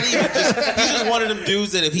 Well, not even just he's just one of them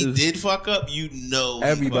dudes that if he did fuck up,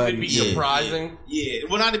 everybody. It'd be surprising. Yeah,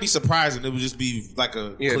 well, not to be surprising, it would just be like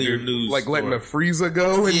a clear news, like letting a freezer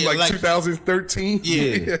go in like 2013.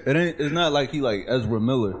 Yeah, it's not like he like Ezra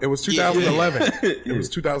Miller. It was 2011. It was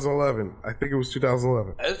 2011. I think it was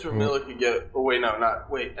 2011. Ezra Miller could get. Oh wait, no, not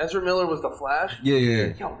wait. Ezra Miller was the Flash.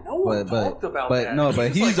 Yeah. Yo, no one talked about that. No,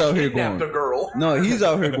 but he's out here going. The girl. No, he's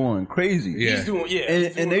out here going crazy. Yeah. He's doing,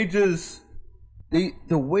 and they just the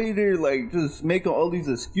way they're like just making all these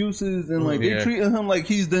excuses and like they treating him like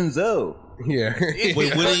he's Denzel. Yeah,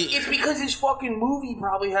 it's because his fucking movie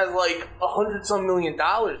probably has like $100-some million in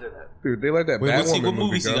it. Dude, they let that Batwoman what movie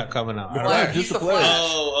movies go. he got coming out? He's the Flash.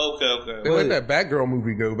 Oh, okay. They let that Batgirl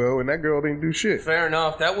movie go though, and that girl didn't do shit. Fair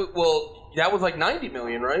enough. That was like $90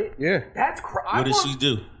 million, right? Yeah. That's what did she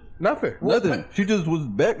do? Nothing. Nothing. She just was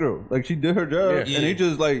Batgirl. Like she did her job, Yeah. and they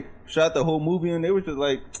just like shot the whole movie, and they were just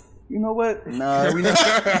like, you know what? Nah, we not.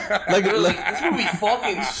 like This movie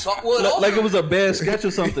fucking sucked. Well, like it was a bad sketch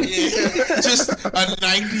or something. Just a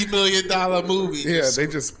 $90 million movie. Yeah, they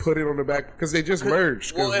just put it on the back because they just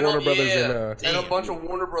merged. Because and Warner Brothers and a bunch of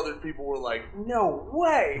Warner Brothers people were like, "No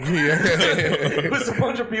way!" yeah, It was a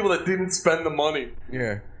bunch of people that didn't spend the money.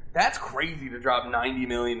 yeah. That's crazy to drop $90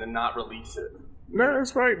 million and not release it. No,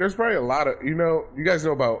 that's right. There's probably a lot of you guys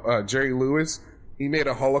know about Jerry Lewis. He made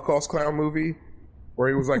a Holocaust clown movie where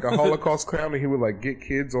he was like a Holocaust clown and he would like get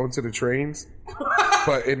kids onto the trains,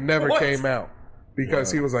 but it never What? came out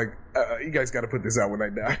because he was like, "You guys got to put this out when I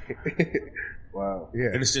die." Wow. Yeah,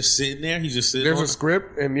 And it's just sitting there. He's just sitting there's on a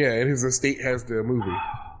script, and and his estate has the movie.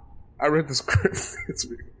 I read the script. It's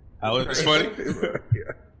funny.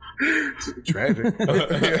 Yeah. It's tragic.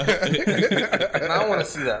 And I want to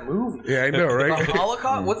see that movie. Yeah, I know, right? The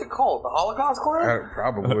Holocaust? What's it called? The Holocaust Clown?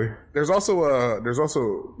 Probably. There's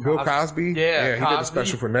also Bill Cosby. Yeah, he did a Cosby.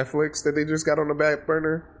 special for Netflix that they just got on the back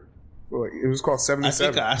burner. It was called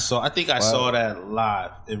 77. I think I saw that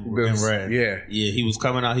live in Red. Yeah. He was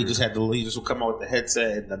coming out. He just would come out with the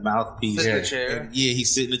headset and the mouthpiece. Sit in Yeah. the chair. And he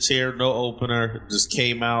sit in the chair, no opener, just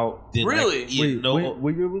came out. Really?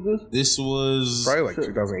 What year was this? This was Probably like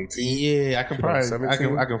 2018. Yeah, I can probably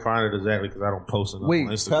 17? I can find it exactly because I don't post it on Wait,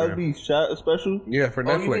 Instagram. Cosby shot a special? Yeah, for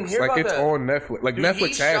Oh, you didn't Netflix. hear Like about it's that? on Netflix. Like Dude,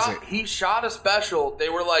 Netflix has it. He shot a special. They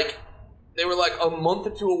were like a month or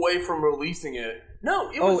two away from releasing it.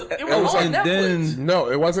 No, it was on and Netflix. then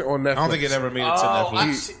No, it wasn't on Netflix. I don't think it ever made it to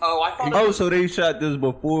Netflix. I thought. It was, so they shot this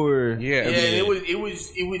before. Yeah, yeah, it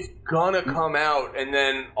was gonna come out, and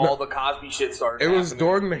then all the Cosby shit started. it was happening.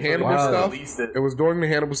 during the Hannibal Wow. stuff. Released it. It was during the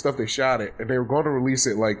Hannibal stuff they shot it, and they were going to release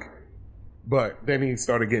it but then he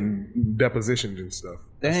started getting depositions and stuff.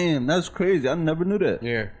 Damn, that's crazy. I never knew that.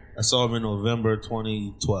 Yeah. I saw him in November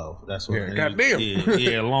 2012. That's what. Yeah, and goddamn.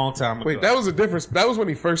 Yeah, a long time ago. Wait, that was a difference. That was when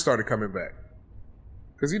he first started coming back.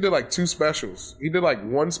 Because he did like 2 specials. He did like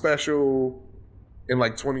 1 special in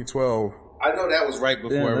like 2012. I know that was right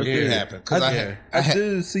before Yeah, everything yeah. happened. Because I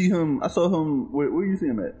did see him. I saw him. Where you see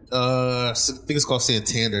him at? I think it's called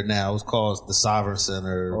Santander now. It was called the Sovereign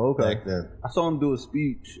Center back then. I saw him do a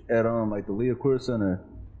speech at like the Leah Court Center.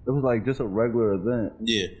 It was like just a regular event.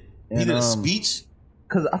 Yeah, And, he did a speech.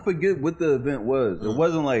 Cause I forget what the event was. It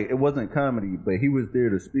wasn't comedy, but he was there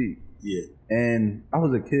to speak. Yeah, And I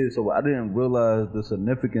was a kid, so I didn't realize the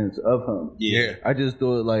significance of him. Yeah. I just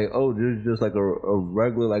thought like, oh, this is just like a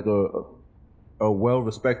regular, like a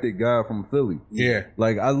well-respected guy from Philly. Yeah.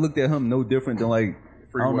 Like I looked at him no different than like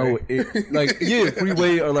Freeway.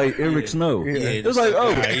 Freeway or like Eric Snow. Yeah. It's like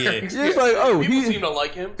it's like People he seem to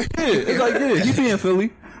like him. it's like he be in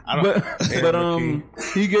Philly. But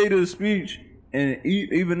McKee. he gave this speech, and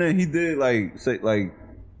even then he did like say like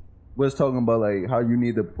was talking about like how you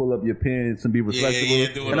need to pull up your pants and be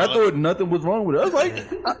respectable. doing And I all thought nothing was wrong with it. I was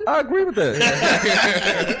like, I agree with that.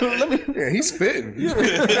 Yeah, he's spitting. Yeah,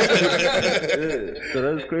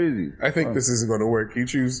 so that's crazy. I think this isn't going to work. He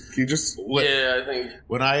just Yeah, I think.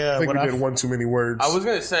 When I I think we did one too many words. I was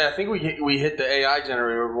gonna say, I think we hit the AI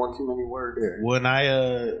generator with one too many words. when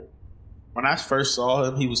I first saw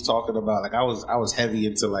him, he was talking about like I was heavy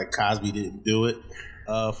into like Cosby didn't do it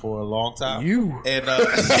for a long time. You and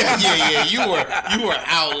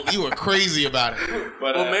you were crazy about it.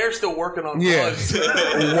 But Well, Mayor's still working on Yes, Buzz.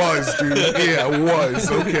 it was, dude. Yeah, it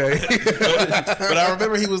was. Okay. but I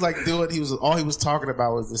remember he was like all he was talking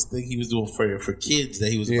about was this thing he was doing for kids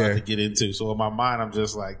that he was about to get into. So in my mind, I'm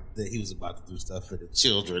just like that he was about to do stuff for the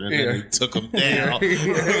children, and then he took them down.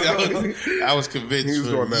 I was convinced He was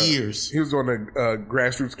for doing years. He was doing a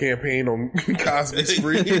grassroots campaign on Cosby's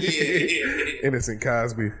free. Innocent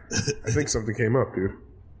Cosby. I think something came up, dude.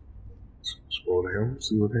 Scroll down,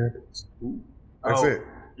 see what happens. Ooh, that's it.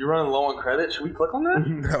 You're running low on credit. Should we click on that?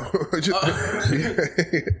 No, just,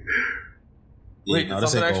 Wait, no, did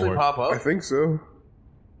this something ain't gonna actually work. pop I up? think so.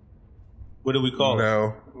 What do we call it?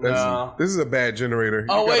 No, No. This is a bad generator.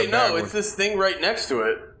 Oh You got wait, a bad no, one. it's this thing right next to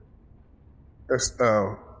it.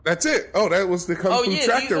 That's it. Oh, that was the Kung Fu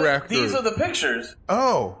Tractor Raptor. these are the pictures.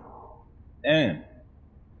 Oh, Damn.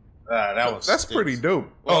 that's pretty dope.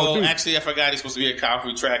 Oh, dude, actually, I forgot he's supposed to be a Kung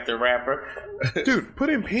Fu Tractor rapper. dude, put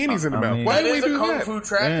in panties in the I mouth. mean- Why That did we is a do Kung that? Fu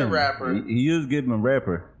Tractor Damn. rapper. He is getting a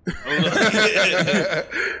rapper.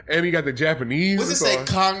 And he got the Japanese. What's it It's say? all-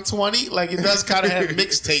 Kong 20? Like, it does kind of have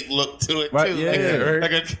mixtape look to it, Right, too. yeah,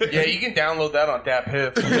 Like, right. Yeah, you can download that on Dap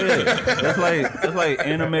Hip. That's like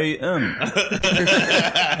anime M.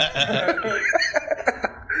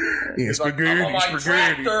 Yeah, spaghetti, I'm a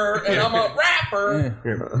spaghetti. tractor and I'm a rapper.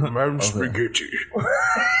 Yeah, I'm spaghetti.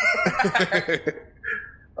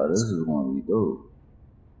 Oh, this is gonna be dope.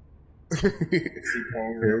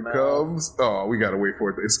 Here it comes. Oh, we gotta wait for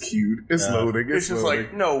it. It's queued. It's loading. It's just loading.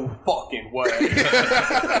 like, no fucking way.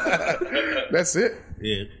 That's it.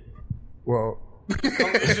 Yeah. Well,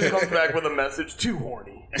 It just comes back with a message, too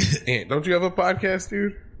horny. Ant, don't you have a podcast,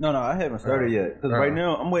 dude? No, I haven't started yet. Because right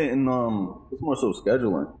now I'm waiting. It's more so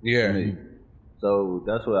scheduling. Yeah. for me. So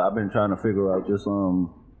that's what I've been trying to figure out. Just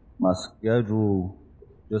my schedule,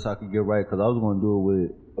 just so I could get right. Because I was going to do it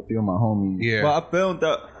with a few of my homies. Yeah. But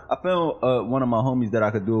I found one of my homies that I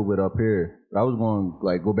could do it with up here. But I was going to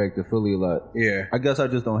like go back to Philly a lot. Yeah. I guess I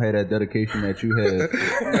just don't have that dedication that you have.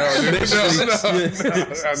 No.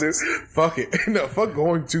 Fuck it. No, fuck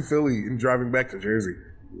going to Philly and driving back to Jersey.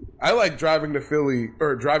 I like driving to Philly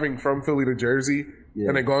or driving from Philly to Jersey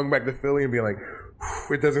and then going back to Philly and being like,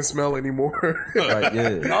 it doesn't smell anymore. Right,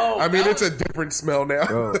 yeah. Oh, I mean, it's a different smell now.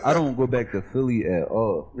 Bro, I don't go back to Philly at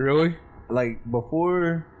all. Really? Like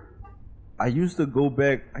before, I used to go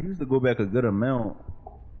back a good amount.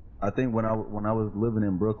 I think when I was living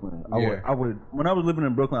in Brooklyn, I would when I was living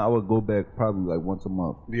in Brooklyn, I would go back probably like once a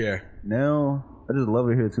month. Yeah. Now I just love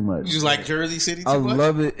it here too much. You just like Jersey City too I much?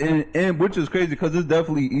 love it, and which is crazy because it's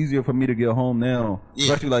definitely easier for me to get home now. Yeah.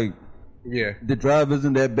 Especially like Yeah. the drive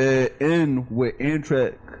isn't that bad. And with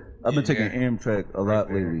Amtrak, I've been taking Amtrak a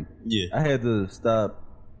lot lately. Yeah. I had to stop.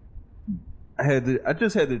 I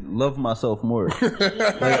just had to love myself more. Like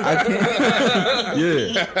I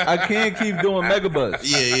can't. I can't keep doing Megabus.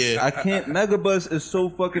 Yeah. I can't. Megabus is so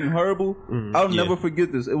fucking horrible. I'll never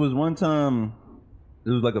forget this. It was one time.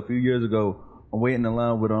 It was like a few years ago. I'm waiting in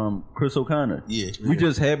line with Chris O'Connor. Yeah. We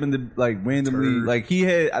just happened to like randomly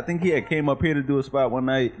I think he had came up here to do a spot one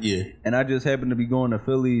night. Yeah. And I just happened to be going to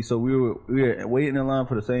Philly, so we were waiting in line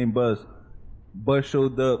for the same bus. Bus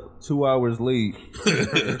showed up 2 hours late.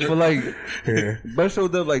 Bus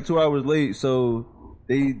showed up like 2 hours late, so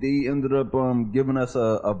they ended up giving us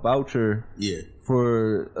a voucher. Yeah.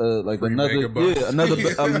 For like Free another Megabus.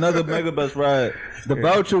 another Megabus ride. The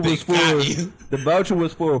voucher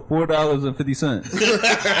was for $4.50.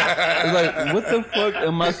 It's like, what the fuck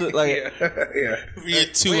am I like? For your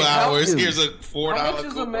 2 hours, here's a $4 How much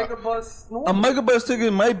is a coupon. Megabus? A Megabus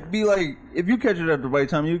ticket might be like, if you catch it at the right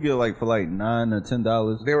time, you get like for like $9 or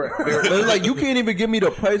 $10. They were But it's like, you can't even give me the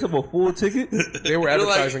price of a full ticket. they were They're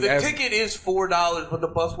like, advertising the as ticket is $4, but the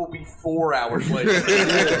bus will be 4 hours later.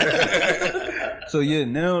 So yeah,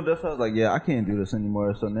 now that's why I was like, I can't do this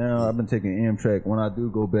anymore. So now I've been taking Amtrak when I do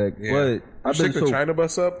go back. But You I've took been the China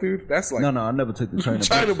bus up, dude? That's like No, I never took the China bus.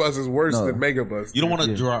 China bus is worse No. than Megabus. You don't want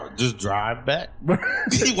to just drive back? Why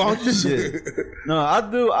don't you Shit. No, I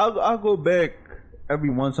do. I'll go back every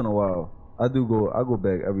once in a while. I go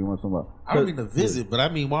back every once in a while. I don't mean to visit, but I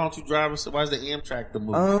mean, why don't you drive? Why is the Amtrak the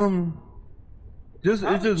move? It's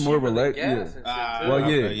just more relaxed. Yeah. Well,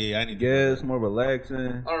 I need gas, more relaxing. I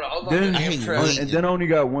don't know. I was Then, on Amtrak. and then I only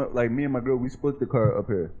got one. Like me and my girl, we split the car up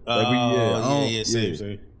here. Like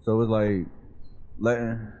same. So it's like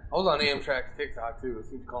letting. I was on Amtrak's TikTok too. It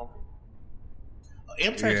seems comfy.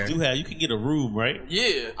 Amtrak do have. You can get a room, right?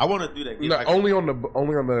 Yeah. I want to do that. No, only on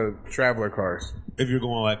the traveler cars. If you're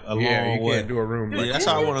going like a long You way. can't do a room. Yeah, that's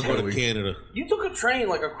how I want to go to Canada. You took a train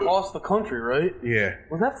like across the country, right? Yeah.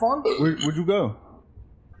 Was that fun? Where'd you go?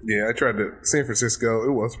 Yeah, I tried to San Francisco.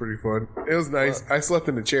 It was pretty fun. It was nice. I slept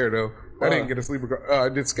in the chair though. I didn't get a sleeper car. I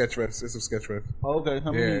did Sketchfest. It's a Sketchfest. Oh, okay.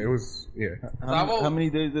 How many? Yeah, it was. Yeah, How many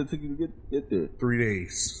days did it take you to get there? 3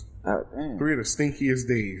 days. God damn. 3 of the stinkiest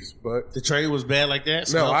days. But The train was bad like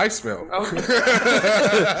that? no, I smelled. I was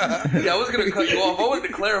gonna cut you off. I wanted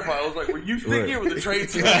to clarify. I was like, were you stinky or was the train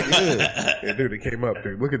stinky? Yeah, dude, it came up,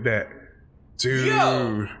 dude. Look at that, dude.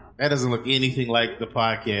 Yo. That doesn't look anything like the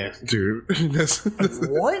podcast. Dude, that's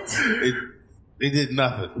What? They did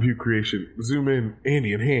nothing. view creation. Zoom in,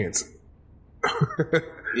 Andy, enhance.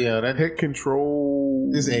 Yeah, that Hit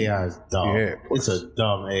control. this AI is dumb. Yeah. It's a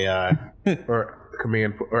dumb AI. or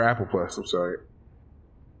Command or Apple Plus. I'm sorry.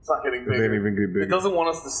 It's not getting It ain't bigger. even get It bigger. doesn't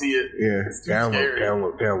want us to see it. Yeah, It's too scary.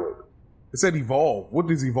 download. It said evolve. What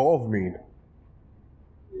does evolve mean,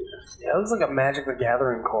 Yeah, it looks like a Magic the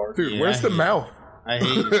Gathering card. dude? Yeah, where's I the hate mouth? I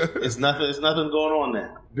hate it. It's nothing going on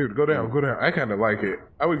there. Dude, go down. I kind of like it.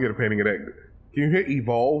 I would get a painting of that. Can you hit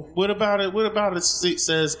evolve? What about it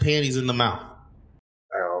says panties in the mouth?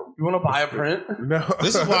 You want to buy a print? No.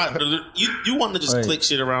 This is why you want to just Right. click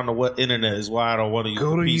shit around the internet is why I don't want to use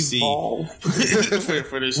Go to PC evolve.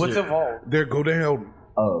 for this What's shit. Evolve? There, go down.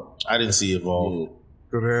 Oh, I didn't see Evolve.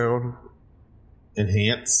 Go down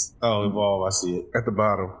Enhance. Oh, Evolve. I see it. at the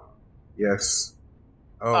bottom. Yes.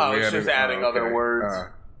 Oh, it's just adding other words.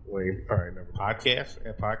 Lame. All right, never mind.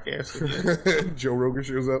 Podcast. Joe Rogan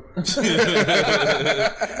shows up.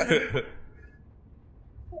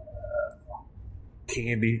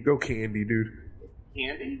 Candy. Go Candy, dude.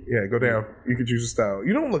 Candy? Yeah, go down. You can choose a style.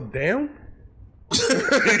 You don't look down?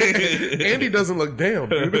 Andy doesn't look down,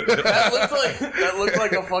 dude. That looks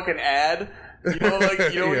like a fucking ad. You know, like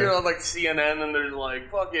when Yeah. you're on like CNN and there's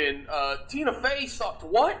like fucking Tina Fey sucked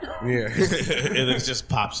what? Yeah. And it's just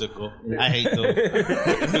popsicle. I hate those.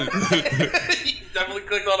 You definitely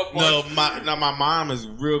clicked on a button. No, my mom is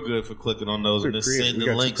real good for clicking on those and then We sending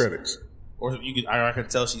got links. some credits. Or I can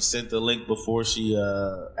tell she sent the link before she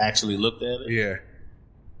actually looked at it. Yeah.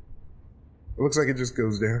 It looks like it just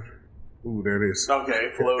goes down. Ooh, there it is.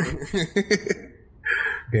 Okay, floating.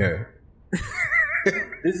 Yeah.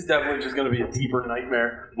 This is definitely just gonna be a deeper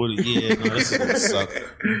nightmare. Well, yeah, no, this is gonna suck.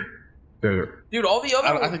 There. Dude, all the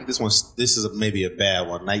other I think this is maybe a bad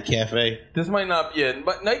one. Night Cafe. this might not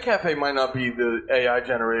but Night Cafe might not be the AI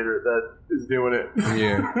generator that is doing it.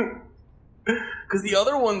 Yeah. Because the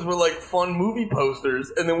other ones were like fun movie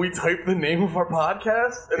posters, and then we typed the name of our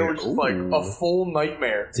podcast, and it was just like a full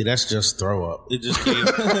nightmare. See, that's just throw up. It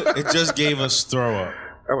just gave us throw up.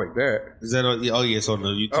 I like that. Is that? Oh yeah, it's on the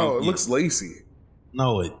YouTube. Oh, it looks lacy.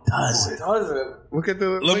 No, it It doesn't. doesn't. Look at the.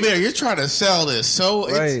 Lemire, you're trying to sell this, so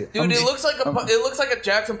Right. Dude, it looks like a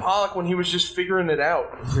Jackson Pollock when he was just figuring it out.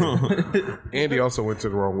 Andy also went to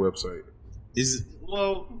the wrong website. It's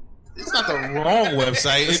not the wrong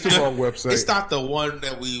website. It's the wrong website. It's not the one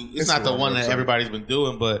that we. It's not the wrong one that website. everybody's been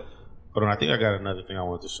doing. But hold on, I think I got another thing I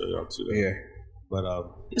wanted to show y'all too. Though. Yeah. But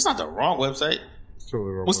it's not the wrong website. It's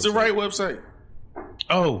totally wrong. What's the right website?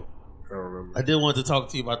 Oh, I don't remember. I did want to talk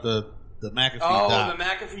to you about the McAfee Oh, doc. the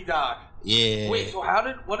McAfee doc. Yeah. Wait, so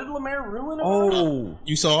what did Lemaire ruin about it? Oh,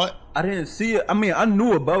 You saw it? I didn't see it. I mean, I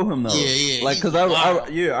knew about him though. Yeah. Like, cause Wow.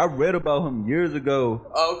 I read about him years ago.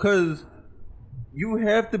 Oh. Cause you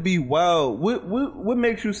have to be wild. What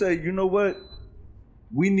makes you say, you know what?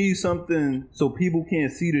 We need something so people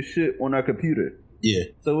can't see the shit on our computer. Yeah.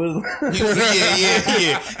 So it's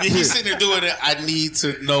Yeah. He's sitting there doing it. I need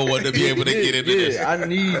to know what to be able to get into this. I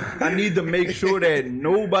need to make sure that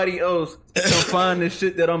nobody else can find the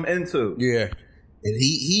shit that I'm into. Yeah. And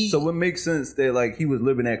he So it makes sense that like he was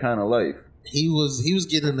living that kind of life. he was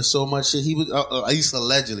getting into so much shit. He was at least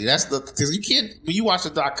allegedly. That's because you can't when you watch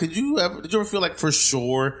the doc. Did you ever feel like for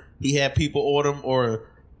sure he had people on him, or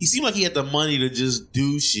he seemed like he had the money to just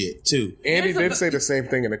do shit too? Andy Here's the did say the same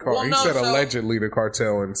thing in the car. Well, He no, said so- allegedly the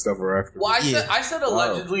cartel and stuff were after. Well, him. I said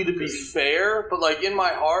allegedly to be fair, but like in my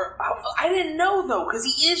heart, I didn't know though, because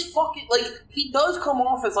he is fucking like he does come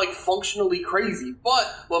off as like functionally crazy.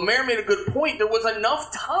 But Lemaire made a good point. There was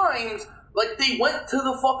enough times like they went to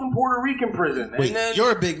the fucking Puerto Rican prison, Wait, and then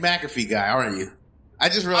you're a big McAfee guy, aren't you? I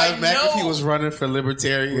just realized I know. McAfee was running for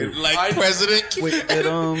libertarian president. Wait, and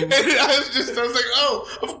I was like,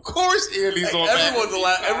 oh, of course Andy's on everyone's McAfee.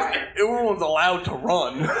 allowed. Everyone's allowed to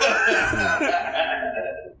run.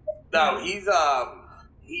 No, he's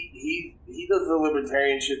he does the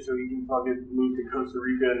libertarian shit so he can fucking move to Costa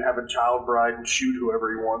Rica and have a child bride and shoot whoever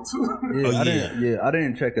he wants. I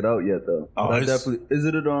didn't check it out yet though. Oh, But I it's- definitely is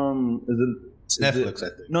it It's Netflix,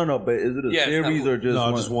 I think. No, but is it a Yeah, it's series Netflix. or just No,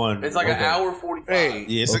 one? just one. It's like an Okay. hour 45. Hey,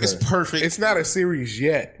 Yeah, it's like it's perfect. it's not a series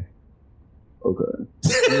yet. Okay.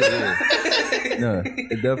 Yeah. No,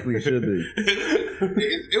 it definitely should be.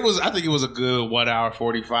 it was. I think it was a good 1 hour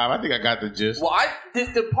 45. I think I got the gist. Well,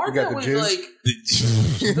 the part You got that the was jizz?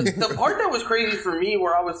 like the part that was crazy for me,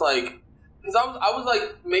 where I was like, because I was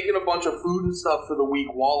like making a bunch of food and stuff for the week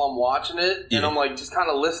while I'm watching it, and Yeah. I'm like just kind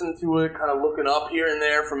of listening to it, kind of looking up here and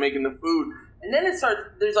there for making the food, and then it starts.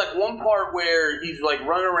 There's like one part where he's like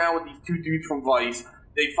running around with these two dudes from Vice.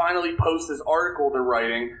 They finally post this article they're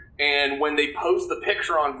writing, and when they post the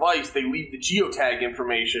picture on Vice, they leave the geotag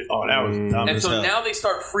information. Oh, that was dumb And as so hell. now they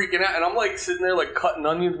start freaking out, and I'm like sitting there like cutting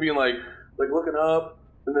onions, being like looking up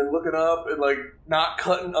and then looking up and like not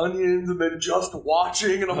cutting onions and then just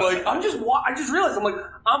watching, and I'm like, I just realized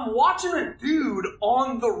I'm watching a dude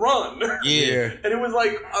on the run. yeah. And it was like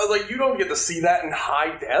I was like, you don't get to see that in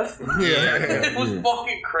high def. Yeah. It was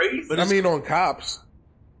fucking crazy. But I mean, on Cops,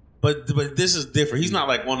 But this is different. He not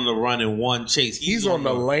like one of the run in one chase. he's on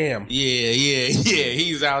the lam. Yeah.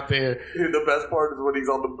 He's out there. Dude, the best part is when he's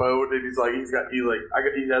on the boat and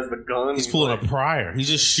he has the gun. He's pulling like, a prior. He's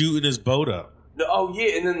just shooting his boat up. Oh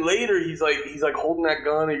yeah, and then later he's like holding that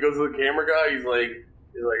gun. He goes to the camera guy. He's like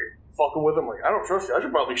fucking with him. Like, I don't trust you. I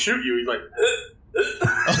should probably shoot you. He's like,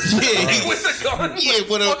 Yeah, with a gun. Yeah,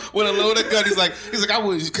 with a loaded gun. He's like, I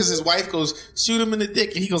wouldn't, because his wife goes, shoot him in the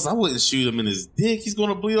dick, and he goes, I wouldn't shoot him in his dick. He's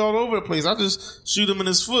gonna bleed all over the place. I'll just shoot him in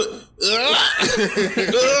his foot. He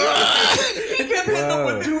kept hitting him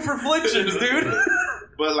with 2 for flinches, dude.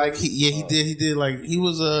 But like, he did. Like,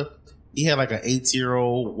 he had like an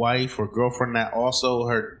 18-year-old wife or girlfriend that also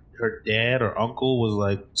her dad or uncle was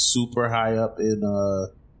like super high up in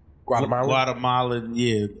Guatemalan,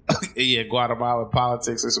 Guatemalan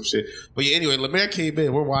politics or some shit. But yeah, anyway, Lemaire came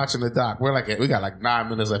in. We're watching the doc. We got like 9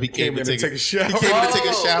 minutes left. He came in to take a shower. He came in to take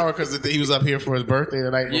a shower because he was up here for his birthday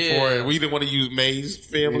the night before, and we didn't want to use May's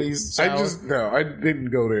family's shower. I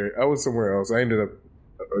didn't go there. I was somewhere else. I ended up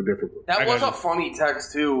a different place. That was a funny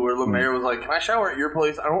text too, where Lemaire was like, "Can I shower at your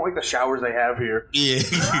place? I don't like the showers they have here." Yeah.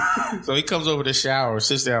 So he comes over to shower,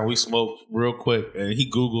 sits down, we smoke real quick, and he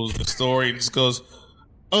Googles the story and just goes,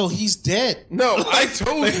 "Oh, he's dead." No, I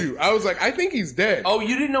told you. I was like, I think he's dead. Oh,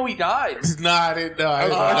 you didn't know he died? Nah, I didn't know.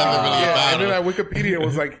 And then I Wikipedia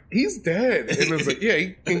was like, he's dead. And it was like, yeah,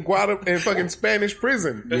 he in in fucking Spanish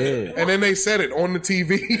prison. Yeah. And then they said it on the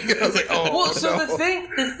TV. I was like, oh. Well, so no. the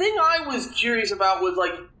thing I was curious about was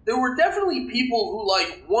like, there were definitely people who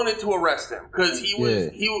like wanted to arrest him because he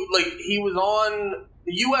was on.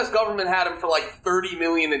 The U.S. government had him for like $30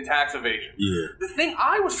 million in tax evasion. Yeah. The thing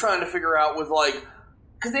I was trying to figure out was like,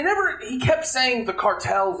 because he kept saying the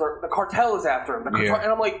cartel is after him. And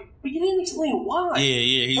I'm like, but you didn't explain why.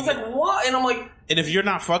 Yeah. I was like, why? And I'm like, and if you're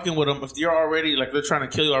not fucking with them, if you're already like they're trying to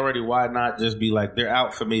kill you already, why not just be like they're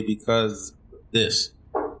out for me because this?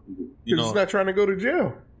 He's not trying to go to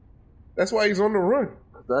jail. That's why he's on the run.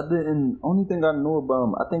 Only thing I know about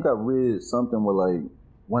him, I think I read something where like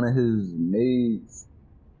one of his maids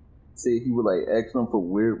said he would like ask them for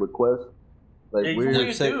weird requests. Like yeah,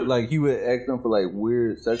 weird like he would ask them for like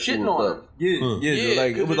weird sexual stuff. Yeah.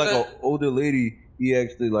 Like it was like an older lady. He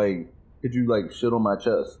actually like, could you like shit on my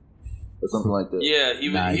chest or something like that? Yeah, he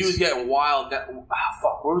was getting wild.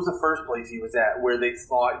 Fuck, where was the first place he was at where they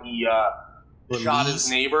thought he shot his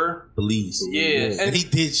neighbor? Belize. Yeah, and he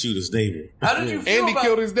did shoot his neighbor. How did you feel? And he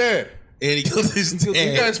killed his dad. And he killed his dad.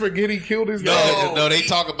 You guys forget he killed his dad? No, they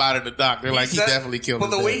talk about it in the doc. They're like, he definitely killed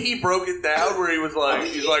his dad. But the way he broke it down, where he was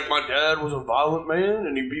like, my dad was a violent man,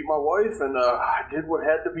 and he beat my wife, and I did what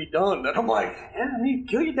had to be done. And I'm like,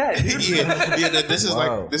 kill your dad, dude. This is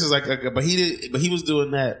like, but he was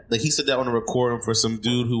doing that. Like he said that on a recording for some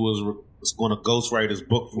dude who was going to ghostwrite his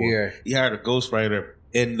book for him. Yeah. He hired a ghostwriter,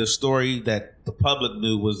 and the story that the public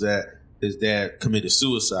knew was that his dad committed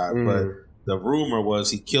suicide, but the rumor was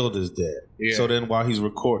he killed his dad. Yeah. So then while he's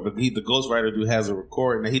recording, the ghostwriter dude has a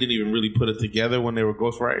recording that he didn't even really put it together when they were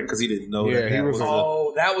ghostwriting because he didn't know that.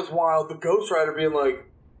 That was wild. The ghostwriter being like,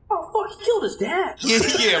 "Oh fuck, he killed his dad."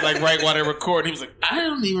 Yeah, like right while they're recording, he was like, "I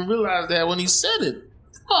didn't even realize that when he said it."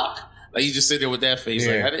 Fuck. Like you just sit there with that face,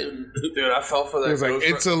 like I didn't. Dude, I fell for that. He was like,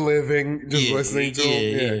 "It's a living." Just listening to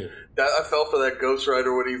him. Yeah. I fell for that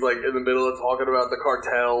ghostwriter when he's like in the middle of talking about the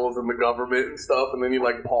cartels and the government and stuff, and then he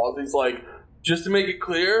like pauses. He's like, "Just to make it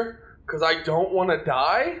clear, because I don't want to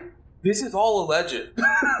die, this is all alleged."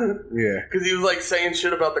 Yeah. Because he was like saying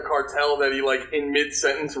shit about the cartel that he like in mid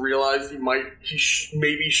sentence realized he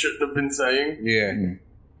maybe shouldn't have been saying. Yeah.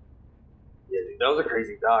 Yeah, dude, that was a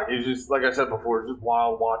crazy doc. It was just like I said before, it's just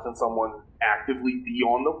wild watching someone actively be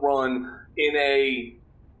on the run in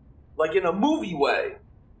a movie way.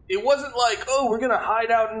 It wasn't like, oh, we're gonna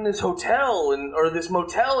hide out in this hotel or this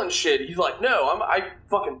motel and shit. He's like, no, I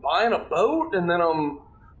fucking buying a boat and then I'm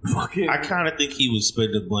fucking. I kind of think he was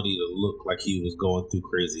spending money to look like he was going through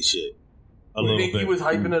crazy shit. You think he was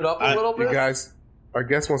hyping it up a little bit? You guys, our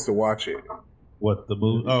guest wants to watch it. What, the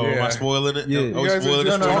movie? Oh, am I spoiling it? Yeah. Are we spoiling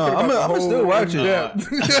it? No. I'm gonna still watch it.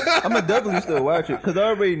 I'm gonna definitely still watch it because I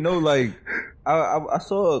already know. Like, I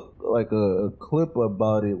saw like a clip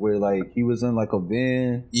about it where like he was in like a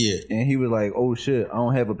van. Yeah. And he was like, "Oh shit, I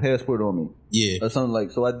don't have a passport on me." Yeah. Or something like.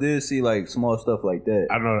 So I did see like small stuff like that.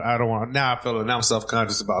 I know. I don't want. Now I'm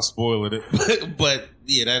self-conscious about spoiling it. But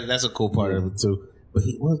yeah, that's a cool part of it too. But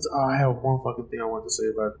I have one fucking thing I wanted to say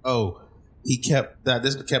about it. He kept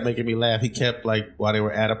this kept making me laugh. He kept like while they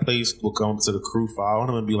were at a place, we'll come to the crew file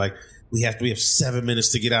him and be like, we have 7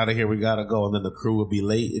 minutes to get out of here. We gotta go. And then the crew would be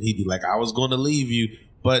late, and he'd be like, I was going to leave you,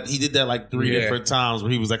 but he did that like 3 different times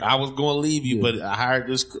where he was like, I was going to leave you, but I hired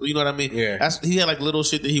this. You know what I mean? Yeah. He had like little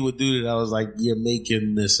shit that he would do that I was like, you're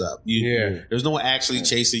making this up. There's no one actually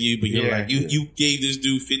chasing you, but you're like, you gave this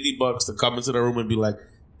dude $50 to come into the room and be like,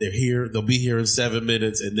 they're here. They'll be here in 7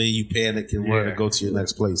 minutes, and then you panic and run and go to your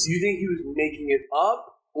next place. Do you think he was making it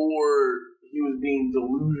up, or he was being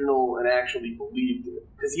delusional and actually believed it?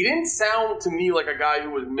 Because he didn't sound to me like a guy who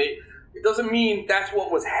was it doesn't mean that's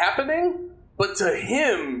what was happening. But to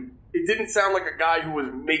him, it didn't sound like a guy who was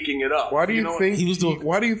making it up. Why do you think he was doing?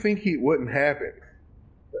 Why do you think he wouldn't happen?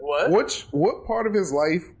 What? What part of his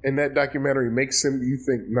life in that documentary makes him you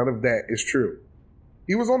think none of that is true?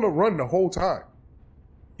 He was on the run the whole time.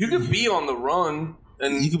 You could be on the run.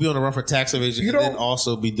 And you could be on the run for tax evasion and then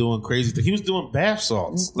also be doing crazy things. He was doing bath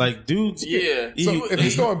salts. Like, dudes. Yeah. So if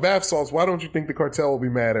he's doing bath salts, why don't you think the cartel will be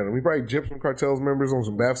mad at him? We probably gypped some cartel's members on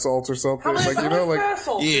some bath salts or something. How many bath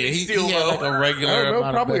salts did he steal, had like a regular I don't know,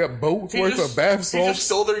 amount probably of a boat's worth of bath salts. He just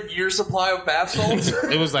stole their year supply of bath salts?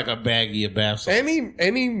 It was like a baggie of bath salts.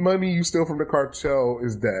 Any money you steal from the cartel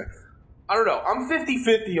is death. I don't know. I'm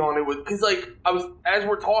 50-50 on it because, like, as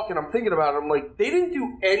we're talking, I'm thinking about it. I'm like, they didn't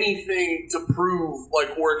do anything to prove,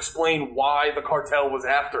 like, or explain why the cartel was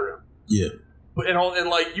after him. Yeah. But and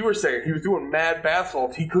like you were saying, he was doing mad bath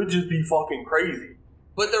salts. He could just be fucking crazy.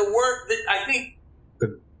 But there were, I think,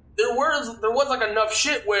 there was like enough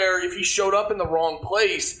shit where if he showed up in the wrong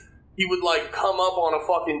place, he would like come up on a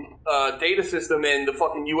fucking data system, and the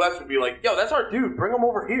fucking U.S. would be like, "Yo, that's our dude. Bring him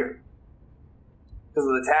over here." Because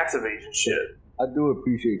of the tax evasion shit. I do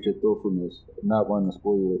appreciate your thoughtfulness, not wanting to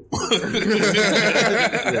spoil it.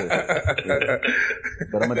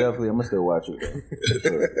 But I'm gonna still watch it. Though.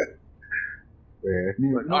 Sure. Yeah.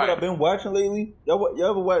 You know what I've been watching lately? Y'all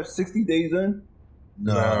ever watch 60 Days In?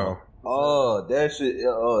 No. Oh, that shit.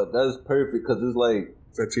 Oh, that's perfect because it's like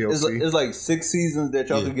it's like 6 seasons that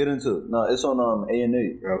y'all can get into. No, it's on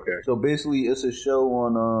A&E. Okay. So basically, it's a show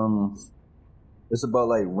on It's about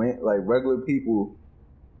like regular people.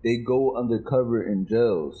 They go undercover in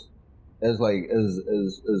jails as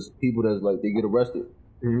people that's like they get arrested.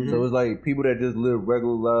 Mm-hmm. So it's like people that just live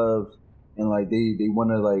regular lives and like they want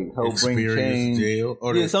to like help bring change. Jail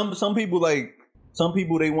or some people they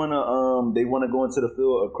want to go into the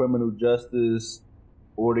field of criminal justice,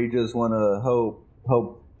 or they just want to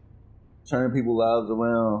help turn people's lives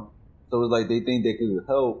around. So it's like they think they could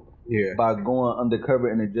help. Yeah. By going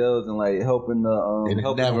undercover in the jails and like helping the and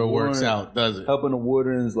it never works out, does it? Helping the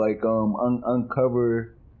wardens like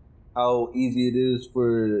uncover how easy it is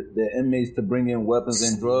for the inmates to bring in weapons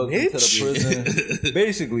and drugs into the prison.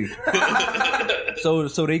 Basically. So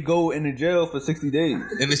they go in the jail for 60 days.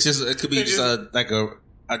 And it could be just like a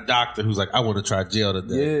doctor who's like, I want to try jail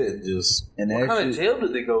today. Yeah. What kind of jail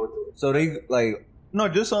did they go to? So they like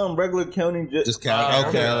just regular county. Just county.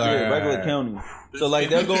 Okay. Regular county. So like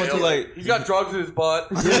they'll go into like he's got drugs in his butt.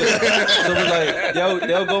 Yeah. So it's like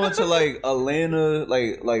they'll go into like Atlanta,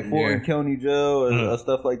 like Fulton County Jail or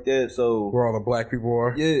stuff like that. So where all the black people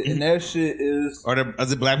are. Yeah, and that shit is.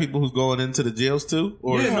 Is it black people who's going into the jails too?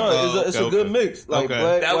 Or it's a good mix. Like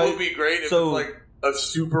black, that would be great if it's like a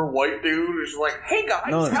super white dude who's like, "Hey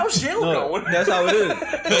guys, how's jail going?" That's how it is.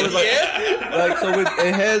 So it's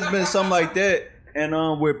it has been something like that, and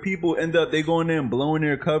where people end up they go in there and blowing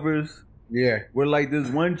their covers. Yeah. Where like this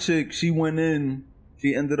one chick, she went in,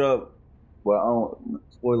 she ended up, well, I don't,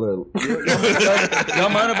 spoiler. Y'all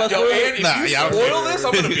mind if I spoil it? Nah, spoil this,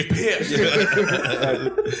 I'm gonna be pissed.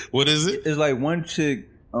 What is it? It's like one chick,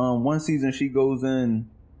 one season she goes in,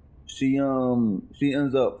 she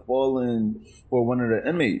ends up falling for one of the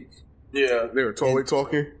inmates. Yeah. They were totally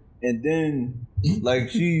talking. And then,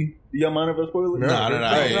 like y'all mind if I spoil it? No, not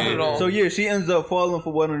at all. So yeah, she ends up falling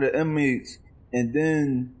for one of the inmates, and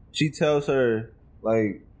then she tells her,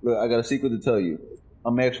 like, look, I got a secret to tell you.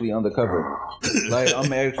 I'm actually undercover. Like,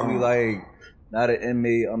 I'm actually, like, not an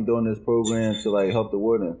inmate. I'm doing this program to, like, help the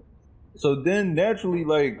warden. So then, naturally,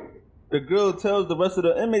 like, the girl tells the rest of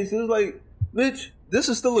the inmates, it's like, bitch, this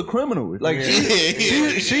is still a criminal. Like,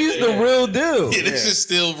 she's the real deal. Yeah, this is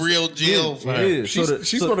still real jail for her. Yeah.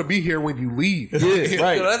 She's going to be here when you leave. Yeah,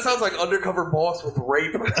 right. So that sounds like Undercover Boss with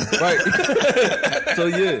rape. Right. So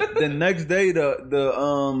yeah, the next day the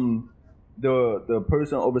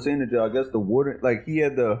person overseeing the jail, I guess the warden, like he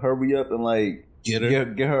had to hurry up and like get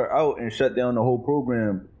her out and shut down the whole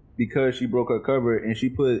program because she broke her cover and she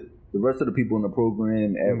put the rest of the people in the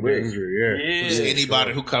program at risk. Just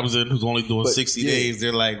anybody who comes in who's only doing 60 days,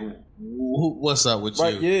 they're like, "What's up with you?"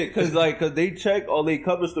 Yeah, because they check all their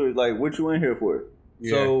cover stories. Like, what you in here for?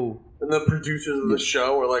 Yeah. So. And the producers of the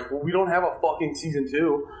show are like, well, we don't have a fucking season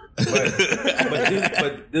 2.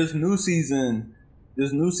 But this new season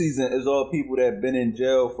is all people that have been in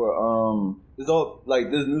jail for it's all like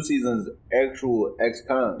this new season's actual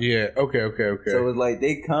ex-cons. Yeah, okay. So it's like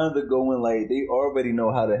they kind of go in like they already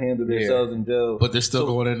know how to handle themselves in jail, but they're still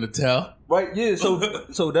going in to tell. Right? Yeah. So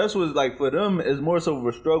that's what's like for them. It's more so of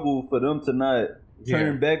a struggle for them to not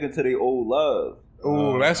turn back into their old lives.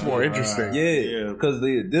 Oh, that's more interesting. Yeah, because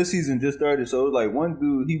this season just started, so it was like one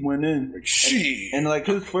dude, he went in, and like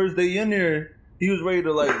his first day in there, he was ready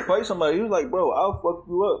to like fight somebody. He was like, "Bro, I'll fuck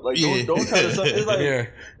you up. Like, don't try to." It's like,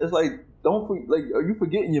 it's like, are you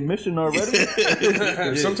forgetting your mission already?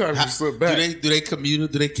 Sometimes you slip back.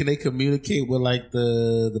 Can they communicate with like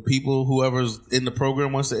the people, whoever's in the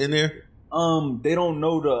program once they're in there? They don't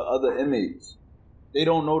know the other inmates. They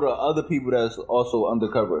don't know the other people that's also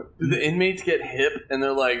undercover. Do the inmates get hip and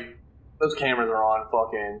they're like, those cameras are on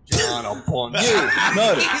fucking John a bunch.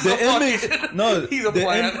 He's a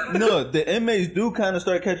plant. The inmates do kind of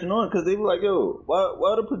start catching on because they be like, yo,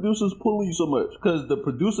 why the producers pulling you so much? Because the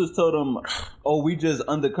producers tell them, oh, we just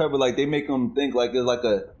undercover. Like, they make them think like it's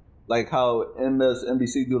like how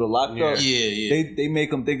MSNBC do the lockup. They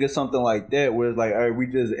make them think it's something like that, where it's like, all right, we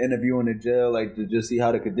just interviewing in jail, like to just see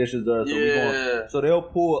how the conditions are. So they'll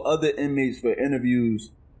pull other inmates for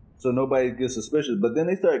interviews, so nobody gets suspicious. But then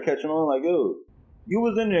they start catching on, like, yo, you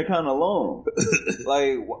was in there kind of long,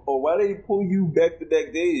 like, or why they pull you back to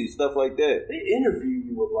back days, stuff like that. They interview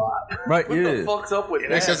you a lot, right? What the fuck's up with that?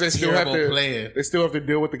 Because they still have to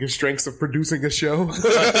deal with the constraints of producing a show. So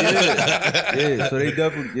they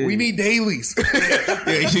definitely. We need dailies. All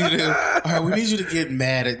right, we need you to get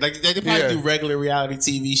mad at like they probably do regular reality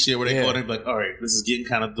TV shit where they go and be like, all right, this is getting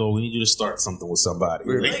kind of dull. We need you to start something with somebody.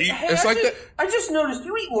 Like, hey, I just noticed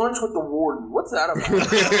you eat lunch with the warden. What's that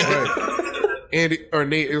about? Andy or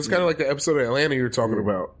Nate, it was kind of like the episode of Atlanta you were talking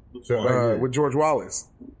about with George Wallace.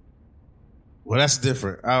 Well, that's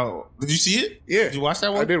different. Did you see it? Yeah. Did you watch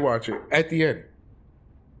that one? I did watch it at the end.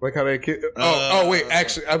 Like how they kid. Wait.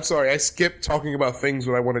 Actually, I'm sorry. I skipped talking about things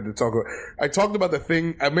when I wanted to talk about. I talked about the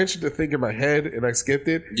thing. I mentioned the thing in my head, and I skipped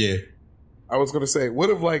it. Yeah. I was going to say, what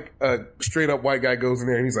if like a straight up white guy goes in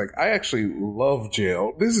there and he's like, I actually love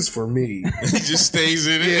jail. This is for me. He just stays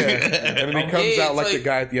in it. Yeah. And then he comes out like the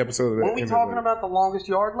guy at the episode of Weren't we talking about The Longest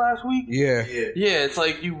Yard last week? Yeah. Yeah, it's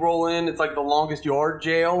like you roll in, it's like The Longest Yard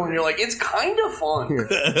jail, and you're like, it's kind of fun. Yeah.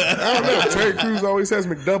 I don't know. Terry Crews always has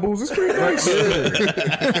McDoubles. It's pretty nice.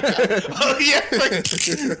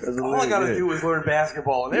 All I gotta do is learn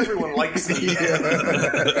basketball, and everyone likes me.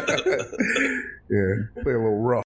 Yeah. Play a little rough.